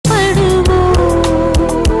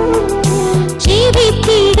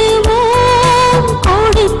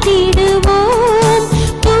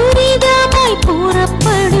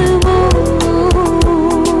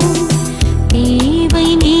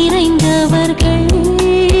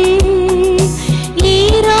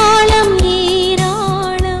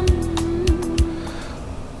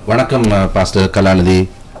வணக்கம் பாஸ்டர் கலாநிதி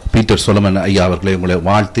Peter Solomon ஐயா அவர்களை உங்களை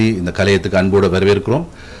வாழ்த்தி இந்த கலையத்துக்கு அன்போடு வரவேற்கிறோம்.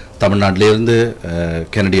 தமிழ்நாட்டிலிருந்து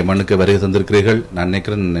கனடிய மண்ணுக்கு வருகை தந்திருக்கிறீர்கள். நான்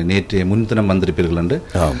நினைக்கிறேன் நேற்றைய முன்தினம் வந்திருப்பீர்கள் என்று.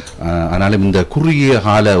 ஆனாலும் இந்த குறுகிய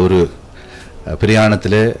கால ஒரு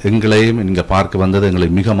பிரயாணத்தில் எங்களையும் இங்கே பார்க்க வந்தது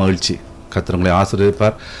எங்களுக்கு மிக மகிழ்ச்சி. கர்த்தர் உங்களை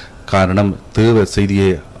ஆசீர்வதிப்பார். காரணம், தேவ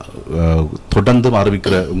செய்தியை தொடர்ந்து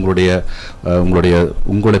அறிவிக்கிற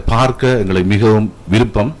உங்களை பார்க்க எங்களை மிகவும்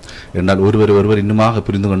விருப்பம். என்றால் ஒருவர் இன்னுமாக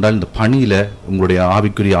புரிந்து கொண்டால் இந்த பணியில் உங்களுடைய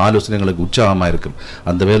ஆவிக்குரிய ஆலோசனைகளுக்கு உற்சாகமாக இருக்கும்.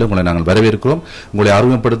 அந்த வேளை உங்களை நாங்கள் வரவேற்கிறோம். உங்களை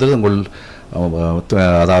அறிமுகப்படுத்துறது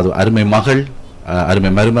அதாவது அருமை மகள்,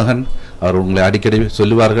 அருமை மருமகன். அவர் உங்களை அடிக்கடி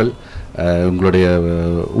சொல்லுவார்கள், உங்களுடைய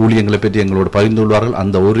ஊழியங்களை பற்றி எங்களோடு பகிர்ந்து கொள்வார்கள்.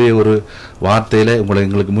 அந்த ஒரே ஒரு வார்த்தையில்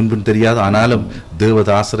எங்களுக்கு முன்பின் தெரியாது. ஆனாலும்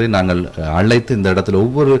தேவதாசரை நாங்கள் அழைத்து இந்த இடத்துல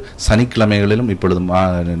ஒவ்வொரு சனிக்கிழமைகளிலும் இப்பொழுது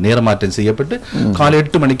நேரமாற்றம் செய்யப்பட்டு காலை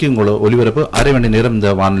 8 மணிக்கு உங்களை ஒலிபரப்பு அரை மணி நேரம் இந்த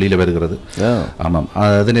வானொலியில் வருகிறது. ஆமாம்,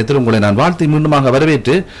 அதே நேரத்தில் உங்களை நான் வாழ்த்தி மீண்டுமாக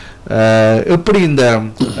வரவேற்று, எப்படி இந்த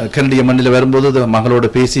கனடிய மண்ணில் வரும்போது மகளோடு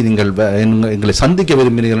பேசி நீங்கள் எங்களை சந்திக்க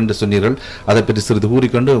விரும்பினீர்கள் என்று சொன்னீர்கள். அதை பற்றி சிறிது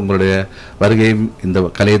கூறிக்கொண்டு உங்களுடைய வருகையும் இந்த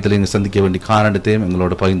கலையத்தில் நீங்கள் சந்திக்க வேண்டிய காரணத்தையும்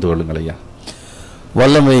எங்களோட பகிர்ந்து கொள்ளுங்கள் ஐயா.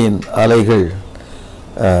 வல்லமையின் அலைகள்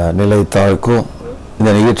நிலைத்தாழ்க்கும்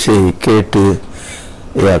இந்த நிகழ்ச்சியை கேட்டு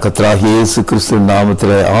கர்த்தராகிய இயேசு கிறிஸ்துவின்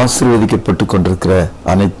நாமத்தில் ஆசீர்வதிக்கப்பட்டு கொண்டிருக்கிற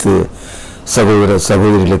அனைத்து சகோதர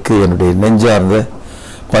சகோதரிகளுக்கு என்னுடைய நெஞ்சார்ந்த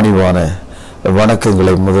பணிவான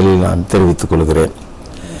வணக்கங்களை முதலில் நான் தெரிவித்துக் கொள்கிறேன்.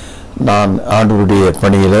 நான் ஆண்டவருடைய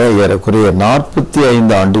பணியில் ஏறக்குறைய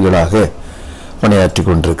 45 ஆண்டுகளாக பணியாற்றி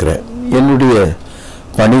கொண்டிருக்கிறேன். என்னுடைய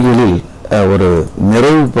பணிகளில் ஒரு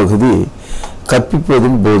நிறைவு பகுதி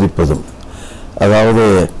கற்பிப்பதும் போதிப்பதும், அதாவது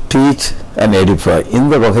டீச் அண்ட் எடிஃபை.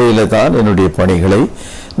 இந்த வகையில் தான் என்னுடைய பணிகளை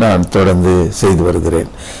நான் தொடர்ந்து செய்து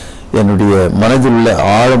வருகிறேன். என்னுடைய மனதில் உள்ள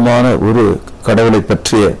ஆழமான ஒரு கடவுளை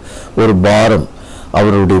பற்றிய ஒரு பாரம்,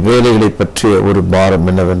 அவருடைய வேலைகளை பற்றிய ஒரு பாரம்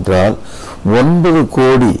என்னவென்றால், 9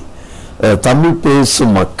 கோடி தமிழ்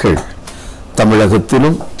பேசும் மக்கள்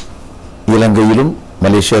தமிழகத்திலும் இலங்கையிலும்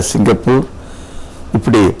மலேசியா, சிங்கப்பூர்,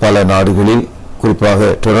 இப்படி பல நாடுகளில், குறிப்பாக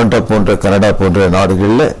டொரண்டோ போன்ற கனடா போன்ற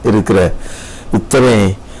நாடுகளில் இருக்கிற இத்தனை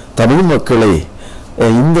தமிழ் மக்களை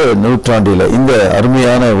இந்த நூற்றாண்டில், இந்த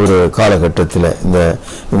அருமையான ஒரு காலகட்டத்தில், இந்த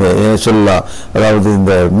சொல்லலாம், அதாவது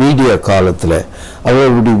இந்த மீடியா காலத்தில்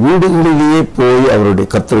அவருடைய வீடுகளிலேயே போய் அவருடைய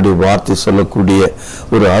கர்த்தருடைய வார்த்தை சொல்லக்கூடிய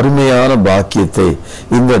ஒரு அருமையான பாக்கியத்தை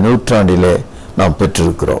இந்த நூற்றாண்டிலே நாம்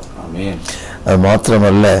பெற்றிருக்கிறோம். அது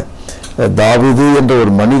மாத்திரமல்ல, தாவீது என்ற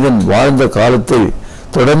ஒரு மனிதன் வாழ்ந்த காலத்தை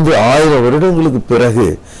தொடர்ந்து 1000 வருடங்களுக்கு பிறகு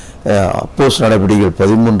அப்போஸ்தலர் நடபடிகள்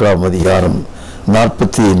 13ஆம் அதிகாரம்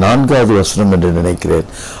 44வது வசனம் என்று நினைக்கிறேன்,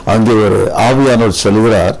 அங்கே ஒரு ஆவியானவர்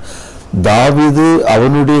சொல்கிறார், தாவீது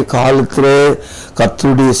அவனுடைய காலத்திலே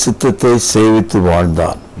கர்த்தருடைய சித்தத்தை சேவித்து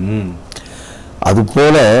வாழ்ந்தான்.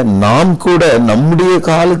 அதுபோல நாம் கூட நம்முடைய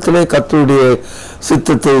காலத்திலே கர்த்தருடைய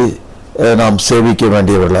சித்தத்தை நாம் சேவிக்க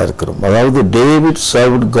வேண்டியவர்களாக இருக்கிறோம். அதாவது David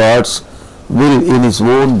served God's will in his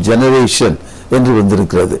own generation என்று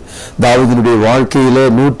வந்திருக்கிறது. தாவீதினுடைய வாழ்க்கையில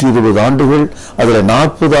 120 ஆண்டுகள், அதில்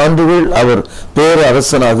 40 ஆண்டுகள் அவர் பேர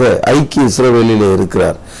அரசனாக ஐக்கிய இஸ்ரவேலிலே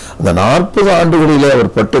இருக்கிறார். அந்த 40 ஆண்டுகளிலே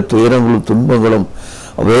அவர் பட்ட துயரங்களும் துன்பங்களும்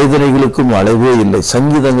வேதனைகளுக்கும் அளவே இல்லை.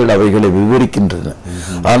 சங்கீதங்கள் அவைகளை விவரிக்கின்றன.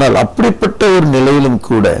 ஆனால் அப்படிப்பட்ட ஒரு நிலையிலும்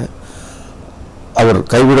கூட, அவர்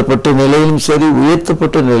கைவிடப்பட்ட நிலையிலும் சரி,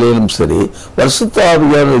 உயர்த்தப்பட்ட நிலையிலும் சரி, பரிசுத்த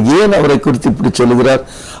ஆவியானவர் ஏன் அவரை குறித்து இப்படி சொல்லுகிறார்?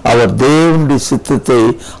 அவர் தேவனுடைய சித்தத்தை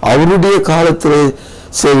அவருடைய காலத்திலே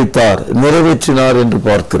சேவித்தார், நிறைவேற்றினார் என்று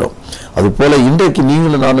பார்க்கிறோம். அதுபோல இன்றைக்கு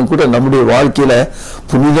நீங்களும் நானும் கூட நம்முடைய வாழ்க்கையில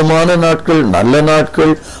புனிதமான நாட்கள், நல்ல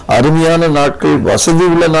நாட்கள், அருமையான நாட்கள், வசதி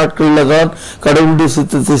உள்ள நாட்கள்ல தான் கடவுளுடைய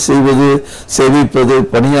சித்தத்தை செய்வது, சேவிப்பது,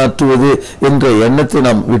 பணியாற்றுவது என்ற எண்ணத்தை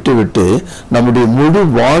நாம் விட்டுவிட்டு நம்முடைய முழு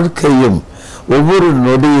வாழ்க்கையும், ஒவ்வொரு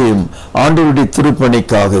நொடியையும் ஆண்டவருடைய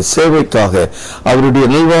திருப்பணிக்காக, சேவைக்காக, அவருடைய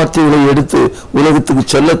நல்வார்த்தைகளை எடுத்து உலகத்துக்கு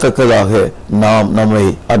சொல்லத்தக்கதாக நாம் நம்மை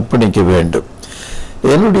அர்ப்பணிக்க வேண்டும்.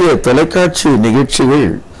 என்னுடைய தொலைக்காட்சி நிகழ்ச்சிகள்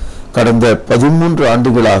கடந்த 13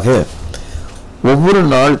 ஆண்டுகளாக ஒவ்வொரு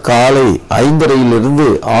நாள் காலை 5:30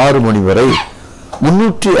 6 மணி வரை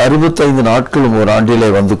 365 நாட்களும் ஒரு ஆண்டிலே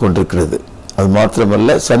வந்து கொண்டிருக்கிறது. அது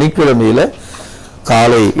மாத்திரமல்ல, சனிக்கிழமையில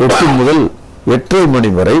காலை 8 முதல் 8:30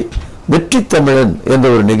 மணி வரை வெற்றி தமிழன் என்ற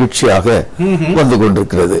ஒரு நிகழ்ச்சியாக வந்து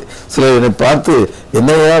கொண்டிருக்கிறது. சிலர் என்னை பார்த்து,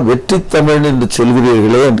 என்னையா வெற்றி தமிழன் என்று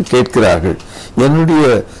சொல்கிறீர்களே என்று கேட்கிறார்கள். என்னுடைய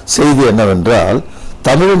செய்தி என்னவென்றால்,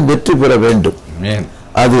 தமிழன் வெற்றி பெற வேண்டும்.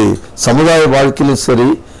 அது சமுதாய வாழ்க்கையிலும் சரி,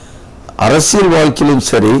 அரசியல் வாழ்க்கையிலும்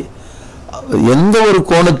சரி, எந்த ஒரு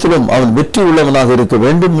கோணத்திலும் அவன் வெற்றி உள்ளவனாக இருக்க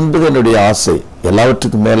வேண்டும் என்பது என்னுடைய ஆசை.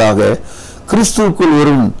 எல்லாவற்றுக்கும் மேலாக கிறிஸ்துவுக்குள்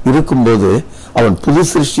ஒருவன் இருக்கும்போது அவன் புது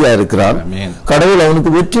சிருஷ்டியா இருக்கிறான். Amen. கடவுள்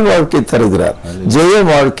அவனுக்கு வெற்றி வாழ்க்கை தருகிறார், ஜெய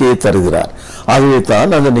வாழ்க்கையை தருகிறார். ஆகவே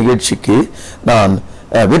தான் அந்த நிகழ்ச்சிக்கு நான்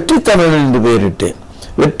வெற்றி தமிழன் என்று பெயரிட்டேன்.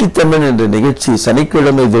 வெற்றி தமிழ் என்ற நிகழ்ச்சி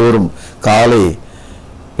சனிக்கிழமை தோறும் காலை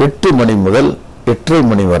 8 மணி முதல் 8:30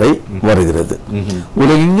 மணி வரை வருகிறது.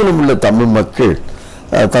 உலகெங்கிலும் உள்ள தமிழ் மக்கள்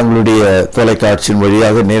தங்களுடைய தொலைக்காட்சியின்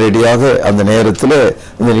வழியாக நேரடியாக அந்த நேரத்தில்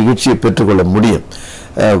இந்த நிகழ்ச்சியை பெற்றுக்கொள்ள முடியும்.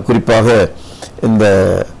 குறிப்பாக இந்த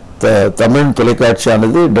தமிழ்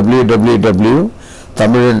தொலைக்காட்சியானது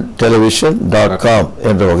www.tamiltelevision.com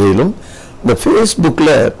என்ற வகையிலும், இந்த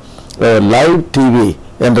ஃபேஸ்புக்கில் லைவ் டிவி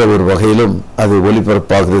என்ற ஒரு வகையிலும் அது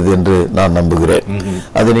ஒளிபரப்பாகிறது என்று நான் நம்புகிறேன்.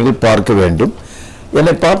 அதை நீங்கள் பார்க்க வேண்டும்.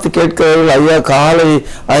 என்னை பார்த்து கேட்கிறவர்கள், ஐயா காலை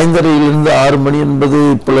 5:30 6 மணி என்பது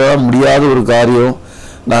இப்பெல்லாம் முடியாத ஒரு காரியம்,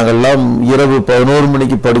 நாங்கள்லாம் இரவு 11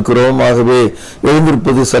 மணிக்கு படுக்கிறோம், ஆகவே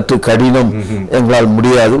எழுந்திருப்பது சற்று கடினம், எங்களால்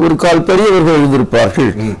முடியாது. ஒரு கால் பெரியவர்கள்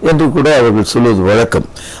எழுந்திருப்பார்கள் என்று கூட அவர்கள் சொல்வது வழக்கம்.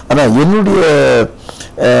 ஆனால் என்னுடைய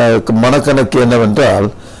மனக்கணக்கு என்னவென்றால்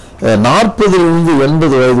 40 to 80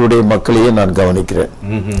 வயதுடைய மக்களையே நான் கவனிக்கிறேன்.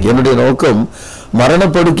 என்னுடைய நோக்கம்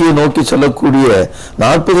மரணப்படுக்கையை நோக்கி செல்லக்கூடிய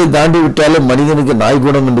 40 தாண்டி விட்டாலே மனிதனுக்கு நாய்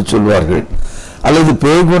குணம் என்று சொல்வார்கள், அல்லது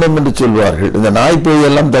பேய் குணம் என்று சொல்வார்கள். இந்த நாய் பேய்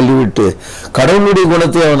எல்லாம் தள்ளிவிட்டு கடவுளுடைய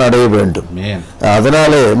குணத்தை அவன் அடைய வேண்டும்.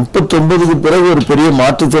 அதனால 39க்கு பிறகு ஒரு பெரிய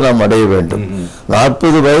மாற்றத்தை நாம் அடைய வேண்டும்.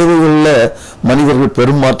 40 வயதுகளில் மனிதர்கள்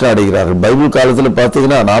பெரும் மாற்றம் அடைகிறார்கள். பைபிள் காலத்தில்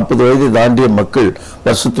பார்த்தீங்கன்னா 40 வயதை தாண்டிய மக்கள்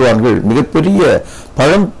பரிசுத்தவான்கள் மிகப்பெரிய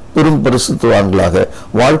பெரும் பரிசுத்தவான்களாக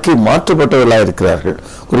வாழ்க்கை மாற்றப்பட்டவர்களாக இருக்கிறார்கள்.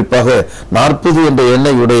 குறிப்பாக 40 என்ற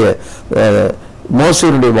எண்ணையுடைய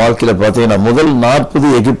மோசேயினுடைய வாழ்க்கையில பார்த்தீங்கன்னா முதல் 40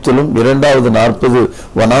 எகிப்திலும், 2வது 40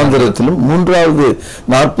 வனாந்திரத்திலும், 3வது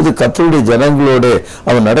 40 கர்த்தருடைய ஜனங்களோடு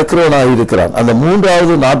அவன் நடக்கிறவனாக இருக்கிறான். அந்த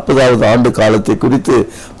 3வது 40வது ஆண்டு காலத்தை குறித்து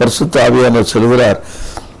பரிசுத்த ஆவியானவர் சொல்கிறார்,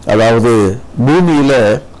 அதாவது பூமியில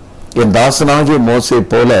என் தாசனாகிய மோசே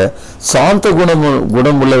போல சாந்த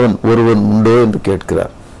குணமுள்ளவன் ஒருவன் உண்டோ என்று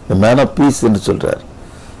கேட்கிறார். மேன் ஆஃப் பீஸ் என்று சொல்றார்.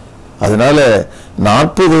 அதனால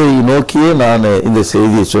 40 நோக்கியே நான் இந்த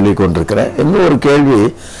செய்தியை சொல்லிக் கொண்டிருக்கிறேன். இன்னும் ஒரு கேள்வி,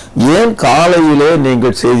 ஏன் காலையிலே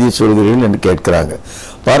நீங்கள் செய்தியை சொல்கிறீர்கள் என்று கேட்கிறாங்க.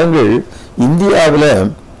 பாருங்கள், இந்தியாவில்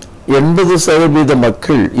 80%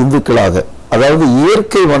 மக்கள் இந்துக்களாக, அதாவது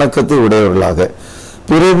இயற்கை வணக்கத்தை உடையவர்களாக,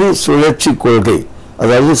 பிறவி சுழற்சி கொள்கை,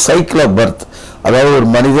 அதாவது சைக்கிள் ஆஃப் பர்த், அதாவது ஒரு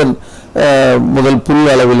மனிதன் முதல் புல்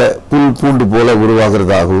அளவில் புல் பூண்டு போல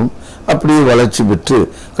உருவாகிறதாகவும் அப்படியே வளர்ச்சி பெற்று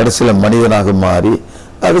கடைசியில் மனிதனாக மாறி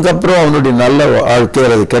அதுக்கப்புறம் அவனுடைய நல்ல வாழ்க்கை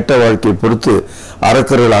அல்லது கெட்ட வாழ்க்கையை பொறுத்து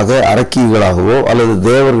அரக்கர்களாக, அரக்கிகளாகவோ அல்லது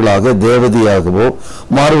தேவர்களாக, தேவதையாகவோ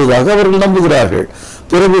மாறுவதாக அவர்கள் நம்புகிறார்கள்.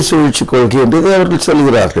 பிறவி சுழற்சி கொள்கை என்று அவர்கள்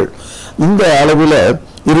சொல்கிறார்கள். இந்த அளவில்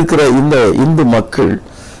இருக்கிற இந்த இந்து மக்கள்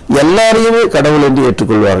எல்லாரையுமே கடவுள் என்று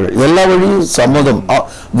ஏற்றுக்கொள்வார்கள். எல்லா வழியும் சம்மதம்.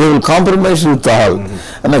 They will compromise with all.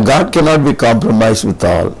 God cannot be compromised with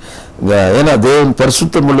all. ஏன்னா தேவன்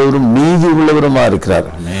பரிசுத்தம் உள்ளவரும் நீதி உள்ளவருமா இருக்கிறார்.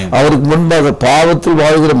 அவருக்கு முன்பாக பாவத்தில்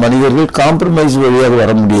வாழ்கிற மனிதர்கள் காம்ப்ரமைஸ் வழியாக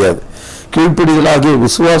வர முடியாது. கீழ்ப்படிகளாகிய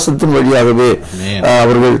விசுவாசத்தின் வழியாகவே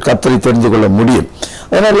அவர்கள் கர்த்தரை தெரிந்து கொள்ள முடியும்.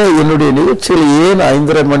 அதனால என்னுடைய நிகழ்ச்சியில் ஏன்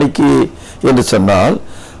 5:30 மணிக்கு என்று சொன்னால்,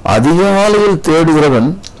 அதிகாலையில் தேடுகிறவன்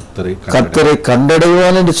கர்த்தரை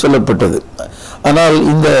கண்டடைவான் என்று சொல்லப்பட்டது. ஆனால்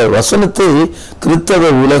இந்த வசனத்தை கிறிஸ்தவ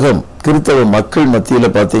உலகம், கிறிஸ்தவ மக்கள்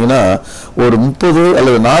மத்தியில் பார்த்தீங்கன்னா ஒரு 30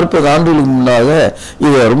 அல்லது 40 ஆண்டுகளுக்கு முன்னாக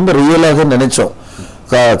இதை ரொம்ப ரியலாக நினைச்சோம்.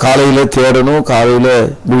 காலையில தேடணும், காலையில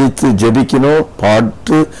விழித்து ஜெபிக்கணும்,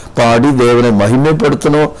 பாட்டு பாடி தேவனை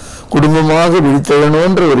மகிமைப்படுத்தணும், குடும்பமாக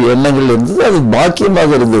விழித்தெழணும்ன்ற ஒரு எண்ணங்கள் இருந்தது. அது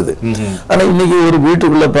பாக்கியமாக இருந்தது. ஆனா இன்னைக்கு ஒரு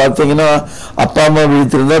வீட்டுக்குள்ள பார்த்தீங்கன்னா அப்பா அம்மா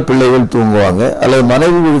விழித்திருந்தா பிள்ளைகள் தூங்குவாங்க, அல்லது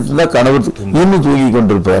மனைவி விழித்திருந்தா கணவர் இன்னும் தூங்கி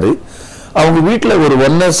கொண்டிருப்பாரு. அவங்க வீட்டில் ஒரு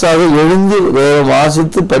ஒன்னஸாக எழுந்து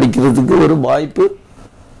வாசித்து படிக்கிறதுக்கு ஒரு வாய்ப்பு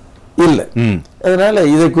இல்லை. அதனால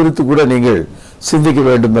இதை குறித்து கூட நீங்கள் சிந்திக்க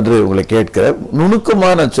வேண்டும் என்று உங்களை கேட்கிறேன்.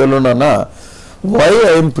 நுணுக்கமான சொல்லணும்னா, why I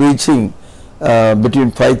am preaching between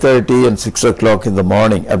 5:30 and 6 o'clock in the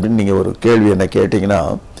morning அப்படின்னு நீங்க ஒரு கேள்வி என்ன கேட்டீங்கன்னா,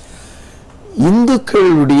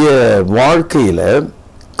 இந்துக்களுடைய வாழ்க்கையில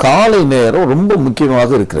காலை நேரம் ரொம்ப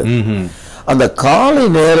முக்கியமாக இருக்கிறது. அந்த காலை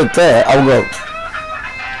நேரத்தை அவங்க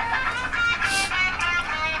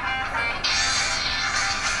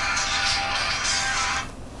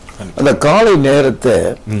அந்த காலை நேரத்தை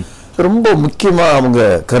ரொம்ப முக்கியமா அவங்க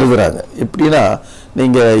கருதுறாங்க. எப்படின்னா,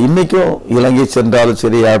 நீங்க இன்னைக்கும் இலங்கை சென்றாலும்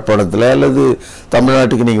சரி, யாழ்ப்பாணத்துல அல்லது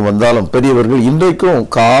தமிழ்நாட்டுக்கு நீங்க வந்தாலும் பெரியவர்கள் இன்றைக்கும்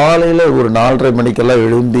காலையில ஒரு 4:30 மணிக்கெல்லாம்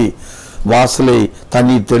எழும்பி வாசலை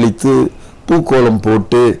தண்ணீர் தெளித்து பூக்கோலம்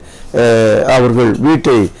போட்டு அவர்கள்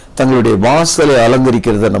வீட்டை, தங்களுடைய வாசலை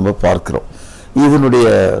அலங்கரிக்கிறத நம்ம பார்க்கிறோம். இதனுடைய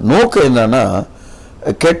நோக்கம் என்னன்னா,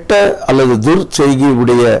 கெட்ட அல்லது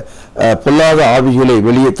துர்ச்செய்கையுடைய பொல்லாத ஆவிகளை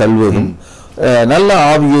வெளியே தள்ளுவதும், நல்ல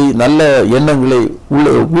ஆவியை நல்ல எண்ணங்களை உள்ள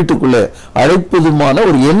வீட்டுக்குள்ள அழைப்பதுமான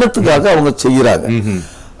ஒரு எண்ணத்துக்காக அவங்க செய்யறாங்க.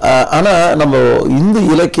 ஆனா நம்ம இந்து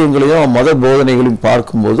இலக்கியங்களையும் மத போதனைகளையும்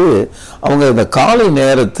பார்க்கும்போது அவங்க இந்த காலை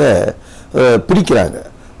நேரத்தை பிரிக்கிறாங்க.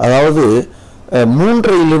 அதாவது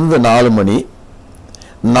 3:30 4 மணி,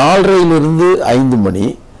 4:30 5 மணி,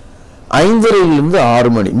 5:30 6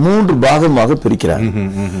 மணி, 3 பாகமாக பிரிக்கிறாங்க.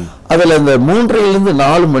 அதுல இந்த 3:30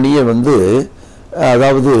 4 மணியை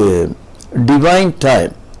அதாவது டிவைன்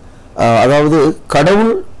டைம், அதாவது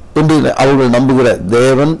கடவுள் என்று அவர்கள் நம்புகிற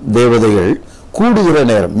தேவன் தேவதைகள் கூடுகிற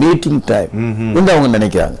நேரம், மீட்டிங் டைம் என்று அவங்க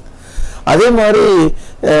நினைக்கிறாங்க. அதே மாதிரி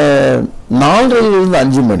 4:30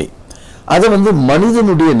 5 மணி அதை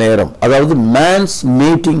மனிதனுடைய நேரம், அதாவது மேன்ஸ்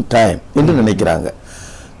மீட்டிங் டைம் என்று நினைக்கிறாங்க.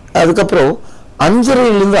 அதுக்கப்புறம்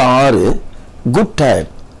 5:30 6 குட் டைம்,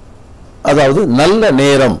 அதாவது நல்ல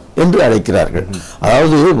நேரம் என்று அழைக்கிறார்கள்.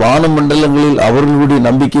 அதாவது வானமண்டலங்களில் அவர்களுடைய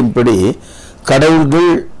நம்பிக்கையின்படி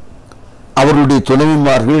கடவுள்கள் அவர்களுடைய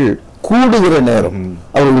துணைவிமார்கள் கூடுகிற நேரம்,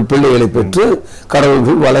 அவர்கள் பிள்ளைகளை பெற்று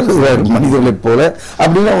கடவுள்கள் வளர்கிறார் மனிதர்களைப் போல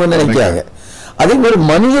அப்படின்னு அவங்க நினைக்கிறாங்க. அதே மாதிரி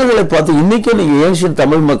மனிதர்களை பார்த்து இன்னைக்கு நீங்க ஏன்ஷியன்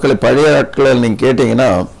தமிழ் மக்களை பழைய ஆட்களை நீங்க கேட்டீங்கன்னா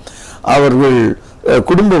அவர்கள்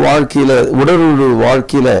குடும்ப வாழ்க்கையில உடலுறவு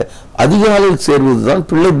வாழ்க்கையில அதிகாலையில் சேர்வதுதான்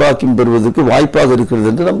பிள்ளை பாக்கியம் பெறுவதற்கு வாய்ப்பாக இருக்கிறது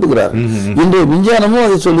என்று நம்புகிறார். இன்றைய விஞ்ஞானமும்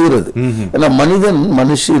அதை சொல்லுகிறது. ஏன்னா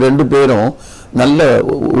மனுஷி 2 பேரும் நல்ல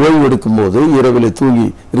ஓய்வு எடுக்கும் போது, இரவில் தூங்கி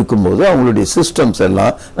இருக்கும் போது அவங்களுடைய சிஸ்டம்ஸ்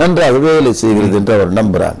எல்லாம் நன்றாக வேலை செய்கிறது என்று அவர்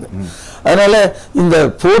நம்புறாங்க. அதனால இந்த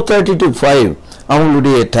 4:30 to 5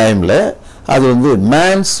 அவங்களுடைய டைம்ல அது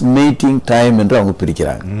மேன்ஸ் மீட்டிங் டைம் என்று அவங்க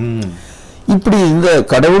பிரிக்கிறாங்க. இப்படி இந்த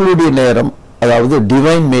கடவுளுடைய நேரம், அதாவது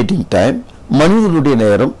டிவைன் மீட்டிங் டைம், மனிதனுடைய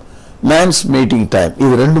நேரம் மேன்ஸ் மீட்டிங் டைம்,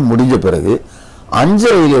 இது 2 முடிஞ்ச பிறகு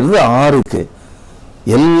 5:30 6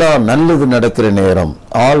 எல்லாம் நல்லது நடக்கிற நேரம்,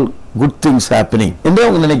 ஆல் குட் திங்ஸ் ஹேப்பனிங் என்று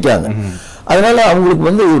அவங்க நினைக்காங்க. அதனால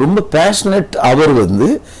அவங்களுக்கு ரொம்ப பேஷனட் அவர்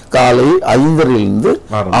காலை 5:30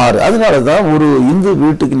 6. அதனாலதான் ஒரு இந்து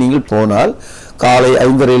வீட்டுக்கு நீங்கள் போனால் காலை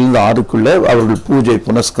 5:30 6க்குள்ள அவர்கள் பூஜை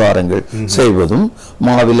புனஸ்காரங்கள் செய்வதும்,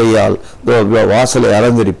 மாவிலையால் வாசலை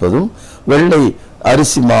அலங்கரிப்பதும், வெள்ளை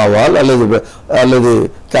அரிசி மாவால் அல்லது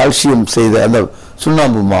கால்சியம் செய்த அந்த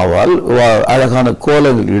சுண்ணாம்பு மாவால் அழகான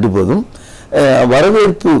கோலங்கள் இடுவதும்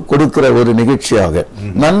வரவேற்பு கொடுக்கிற ஒரு நிகழ்ச்சியாக,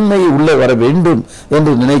 நன்மை உள்ள வர வேண்டும்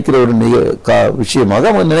என்று நினைக்கிற ஒரு விஷயமாக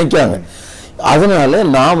அவங்க நினைக்காங்க. அதனால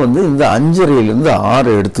நான் இந்த 5:30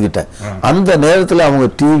 6 எடுத்துக்கிட்டேன். அந்த நேரத்தில் அவங்க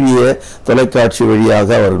டிவியை தொலைக்காட்சி வழியாக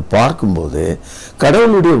அவர்கள் பார்க்கும்போது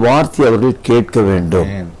கடவுளுடைய வார்த்தை அவர்கள் கேட்க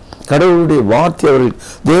வேண்டும், கடவுளுடைய வார்த்தை அவர்கள்,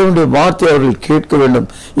 தேவனுடைய வார்த்தை அவர்கள் கேட்க வேண்டும்.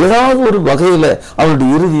 ஏதாவது ஒரு வகையில அவருடைய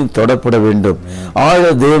இறுதியில் தொடப்பட வேண்டும். ஆழ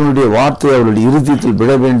தேவனுடைய வார்த்தை அவருடைய இறுதியத்தில்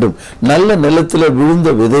விழ வேண்டும். நல்ல நிலத்தில்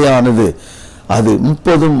விழுந்த விதையானது அது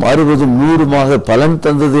 30 60 100 பலன்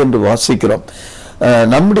தந்தது என்று வாசிக்கிறோம்.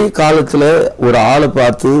 நம்முடைய காலத்துல ஒரு ஆளை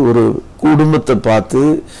பார்த்து, ஒரு குடும்பத்தை பார்த்து,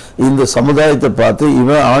 இந்த சமுதாயத்தை பார்த்து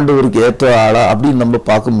இவன் ஆண்டவருக்கு ஏற்ற ஆளா அப்படின்னு நம்ம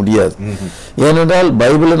பார்க்க முடியாது. ஏனென்றால்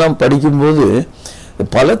பைபிளை நாம் படிக்கும்போது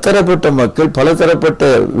பல தரப்பட்ட மக்கள், பல தரப்பட்ட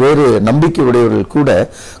வேறு நம்பிக்கை உடையவர்கள் கூட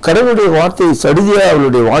கடவுளுடைய வார்த்தையை சடுதியா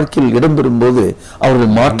அவர்களுடைய வாழ்க்கையில் இடம்பெறும் போது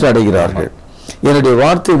அவர்கள் மாற்ற அடைகிறார்கள். என்னுடைய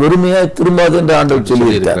வார்த்தை வெறுமையாய் திரும்பாது என்று ஆண்டவர்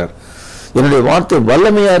சொல்லியிருக்கிறார். என்னுடைய வார்த்தை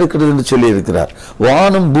வல்லமையா இருக்கிறது என்று சொல்லி இருக்கிறார்.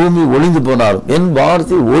 வானம் பூமி ஒளிந்து போனாலும் என்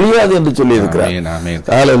வார்த்தை ஒழியாது என்று சொல்லி இருக்கிறார்.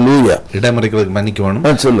 இடமறைக்கிறதுக்கு மன்னிக்கணும்.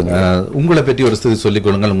 சொல்லுங்க, உங்களை பற்றி ஒரு சிறிது சொல்லிக்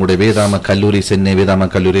கொள்ளுங்கள். உங்களுடைய வேதாம கல்லூரி, சென்னை வேதாம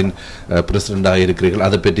கல்லூரியின் பிரசிடண்டாக இருக்கிறீர்கள்,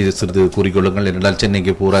 அதை பற்றி சிறிது கூறிக்கொள்ளுங்கள். என்றால்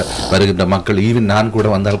சென்னைக்கு பூரா வருகின்ற மக்கள், ஈவன் நான் கூட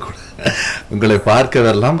வந்தால் கூட உங்களை பார்க்க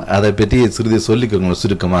வரலாம், அதை பற்றி சிறிது சொல்லிக்கொள்ளுங்க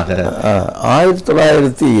சுருக்கமாக.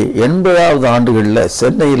 1980 ஆண்டுகளில்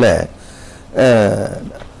சென்னையில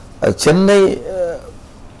Chennai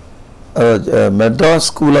Madras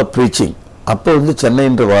school of preaching, அப்போ சென்னை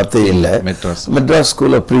என்ற வார்த்தை இல்லை, மெட்ராஸ்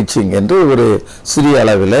ஸ்கூல் ஆஃப் ப்ரீச்சிங் என்று ஒரு சிறிய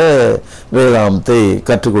அளவில் வேதாந்தத்தை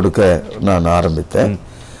கற்றுக் கொடுக்க நான் ஆரம்பித்தேன்.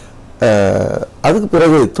 அதுக்கு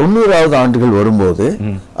பிறகு 90வது ஆண்டுகள் வரும்போது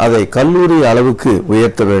அதை கல்லூரி அளவுக்கு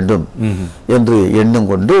உயர்த்த வேண்டும் என்று எண்ணம்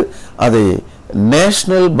கொண்டு அதை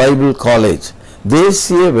நேஷனல் பைபிள் காலேஜ்,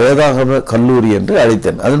 தேசிய வேதாகம கல்லூரி என்று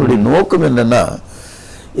அழைத்தேன். அதனுடைய நோக்கம் என்னன்னா,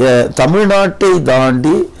 தமிழ்நாட்டை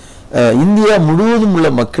தாண்டி இந்தியா முழுவதும் உள்ள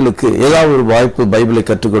மக்களுக்கு ஏதாவது ஒரு வாய்ப்பு பைபிளை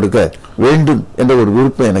கற்றுக் கொடுக்க வேண்டும் என்ற ஒரு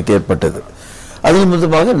விருப்பம் எனக்கு ஏற்பட்டது. அது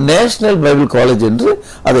நிமித்தமாக நேஷனல் பைபிள் காலேஜ் என்று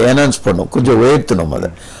அதை அனௌன்ஸ் பண்ணோம், கொஞ்சம் உயர்த்தினோம். அதை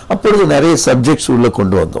அப்பொழுது நிறைய சப்ஜெக்ட்ஸ் உள்ள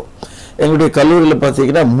கொண்டு வந்தோம். எங்களுடைய கல்லூரியில்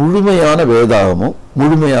பார்த்தீங்கன்னா முழுமையான வேதாகமும்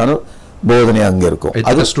முழுமையான போதனை அங்க இருக்கும்.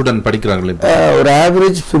 அது ஸ்டூடெண்ட் படிக்கிறாங்களே, ஒரு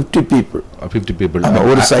ஆவரேஜ் 50 people.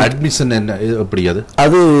 ஒரு அட்மிஷன் என்ன எப்படி?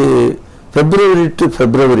 அது February to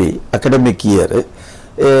February academic year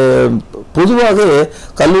பொதுவாக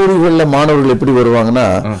கல்லூரிகளில் மாணவர்கள் எப்படி வருவாங்கன்னா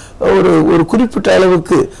ஒரு குறிப்பிட்ட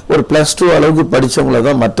அளவுக்கு ஒரு +2 அளவுக்கு படிச்சவங்கள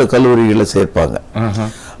தான் மற்ற கல்லூரிகளில் சேர்ப்பாங்க.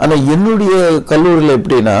 ஆனா என்னுடைய கல்லூரியில்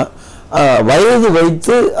எப்படின்னா வயது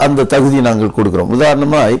வைத்து அந்த தகுதி நாங்கள் கொடுக்கிறோம்.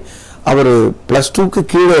 உதாரணமாய் அவர் +2க்கு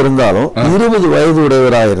கீழே இருந்தாலும் 20 வயது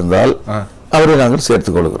உடையவராக இருந்தால் அவரை நாங்கள்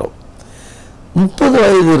சேர்த்துக் கொள்கிறோம். 30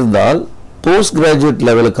 வயது இருந்தால் போஸ்ட் கிராஜுவேட்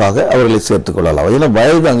லெவலுக்காக அவர்களை சேர்த்துக் கொள்ளலாம். ஏன்னா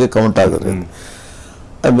வயது அங்கே கவுண்ட் ஆகுது.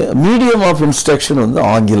 மீடியம் ஆஃப் இன்ஸ்ட்ரக்ஷன் வந்து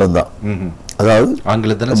ஆங்கிலம் தான், அதாவது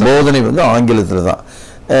போதனை வந்து ஆங்கிலத்தில் தான்.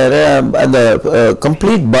 அந்த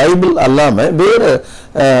கம்ப்ளீட் பைபிள் அல்லாம வேற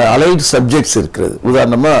அலைட் சப்ஜெக்ட்ஸ் இருக்கிறது.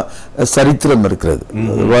 உதாரணமா சரித்திரம் இருக்கிறது,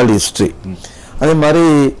 வேர்ல்ட் ஹிஸ்டரி. அதே மாதிரி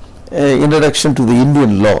இன்ட்ரடக்ஷன் டு தி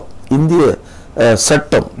இந்தியன் லா, இந்திய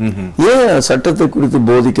சட்டம். ஏன் சட்டத்தை குறித்து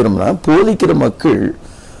போதிக்கிறோம்னா, போதிக்கிற மக்கள்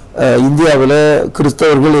இந்தியாவில்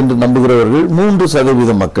கிறிஸ்தவர்கள் என்று நம்புகிறவர்கள்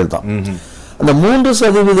 3% மக்கள் தான். அந்த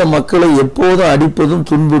 3% மக்களை எப்போதும் அடிப்பதும்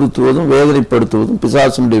துன்புறுத்துவதும் வேதனைப்படுத்துவதும்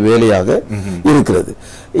பிசாசனுடைய வேலையாக இருக்கிறது.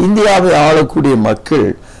 இந்தியாவை ஆளக்கூடிய மக்கள்,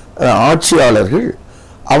 ஆட்சியாளர்கள்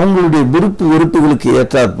அவங்களுடைய விருப்பு வெறுப்புகளுக்கு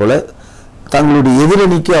ஏற்றாற் போல தங்களுடைய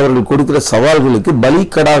எதிரணிக்கு அவர்கள் கொடுக்கிற சவால்களுக்கு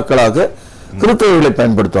பலிக்கடாக்களாக கிறிஸ்தவர்களை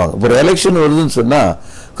பயன்படுத்துவாங்க. ஒரு எலெக்ஷன் வருதுன்னு சொன்னா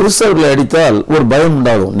கிறிஸ்தவர்களை அடித்தால் ஒரு பயம்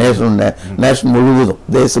உண்டாகும் நேஷன் முழுவதும்,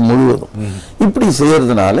 தேசம் முழுவதும். இப்படி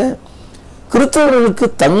செய்யறதுனால கிறிஸ்தவர்களுக்கு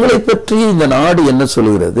தங்களை பற்றி இந்த நாடு என்ன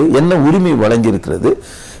சொல்லுகிறது, என்ன உரிமை வழங்கி இருக்கிறது,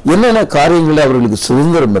 என்னென்ன காரியங்களில் அவர்களுக்கு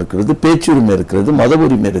சுதந்திரம் இருக்கிறது, பேச்சுரிமை இருக்கிறது, மத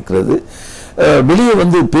உரிமை இருக்கிறது, வெளியே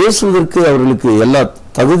வந்து பேசுவதற்கு அவர்களுக்கு எல்லா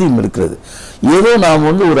தகுதியும் இருக்கிறது. ஏதோ நாம்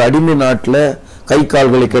வந்து ஒரு அடிமை நாட்டில் கை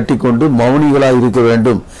கால்களை கட்டி கொண்டு மௌனிகளாக இருக்க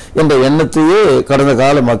வேண்டும் என்ற எண்ணத்தையே கடந்த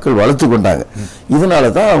கால மக்கள் வளர்த்து கொண்டாங்க. இதனால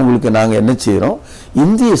தான் அவங்களுக்கு நாங்கள் என்ன செய்யறோம்,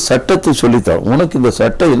 இந்திய சட்டத்தை சொல்லித்தரோம். உனக்கு இந்த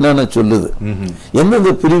சட்டம் என்னென்ன சொல்லுது,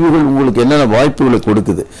 எந்தெந்த பிரிவுகள் உங்களுக்கு என்னென்ன வாய்ப்புகளை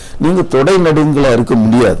கொடுக்குது. நீங்க தொடை நடுங்களா இருக்க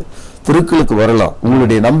முடியாது, தெருக்களுக்கு வரலாம்,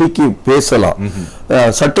 உங்களுடைய நம்பிக்கை பேசலாம்,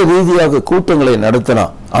 சட்ட ரீதியாக கூட்டங்களை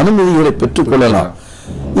நடத்தலாம், அனுமதிகளை பெற்றுக்கொள்ளலாம்.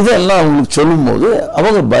 இதெல்லாம் அவங்களுக்கு சொல்லும் போது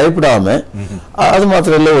அவங்க பயப்படாம, அது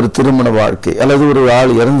மாத்திரம் இல்ல, ஒரு திருமண வாழ்க்கை அல்லது ஒரு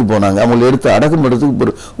ஆள் இறந்து போனாங்க, அவங்களை எடுத்து அடக்கம்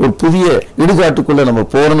எடுத்து ஒரு புதிய இடுகாட்டுக்குள்ள நம்ம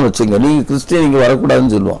போறோம்னு வச்சுங்க, நீங்க கிறிஸ்டியன் இங்க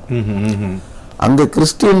வரக்கூடாதுன்னு சொல்லுவான். அங்க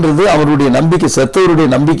கிறிஸ்டியன்றது அவருடைய நம்பிக்கை, செத்தவருடைய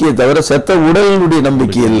நம்பிக்கையை தவிர செத்த உடலினுடைய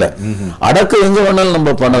நம்பிக்கை இல்லை. அடக்கம் எங்க வேணாலும்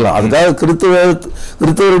நம்ம பண்ணலாம். அதுக்காக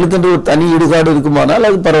கிறிஸ்தவர்களுக்கு ஒரு தனி இடுகாடு இருக்குமானால்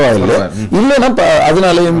அது பரவாயில்லை, இல்லைன்னா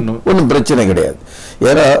அதனால ஒன்றும் பிரச்சனை கிடையாது.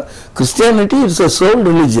 ஏன்னா Christianity is a soul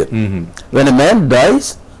religion. When a man dies,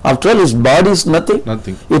 after all his body is nothing.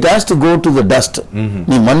 It has to go to the dust.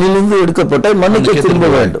 நீ மண்ணிலிருந்து எடுக்கப்பட்ட மண்ணுக்கு திரும்ப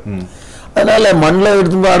வேண்டும். அதனால மண்ணில்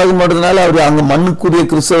எடுத்து அடக்க மாட்டதுனால அவர் அங்க மண்ணுக்குரிய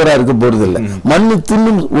கிறிஸ்தவராக இருக்க போறது இல்லை, மண்ணு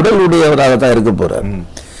தின்னும் உடல் உடையவராக தான் இருக்க போறார்.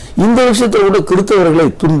 இந்த விஷயத்தை கூட கிறிஸ்தவர்களை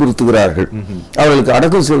துன்புறுத்துகிறார்கள். அவர்களுக்கு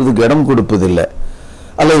அடக்கம் செய்வதற்கு இடம் கொடுப்பதில்லை,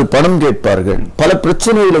 அல்லது பணம் கேட்பார்கள், பல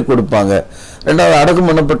பிரச்சனைகளை கொடுப்பாங்க. ரெண்டாவது அடக்கம்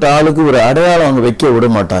பண்ணப்பட்ட ஆளுக்கு ஒரு அடையாளம் அவங்க வைக்க விட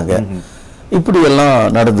மாட்டாங்க. இப்படி எல்லாம்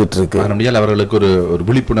நடந்துட்டு இருக்கு. அவர்களுக்கு ஒரு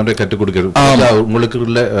விழிப்புணர்வை கற்றுக் கொடுக்க,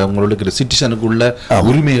 உங்களுக்கு சிட்டிசனுக்கு உள்ள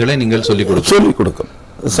உரிமைகளை நீங்கள் சொல்லிக் கொடுக்கும்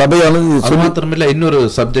சபையானது. அது மாத்திரமில்ல, இன்னொரு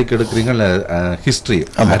சப்ஜெக்ட் எடுக்கிறீங்க, ஹிஸ்டரி,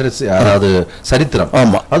 அதாவது சரித்திரம்.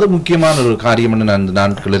 அது முக்கியமான ஒரு காரியம்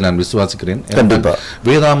நாட்களில் நான் விசுவாசிக்கிறேன்.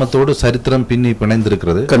 வேதாமத்தோடு சரித்திரம் பின்னி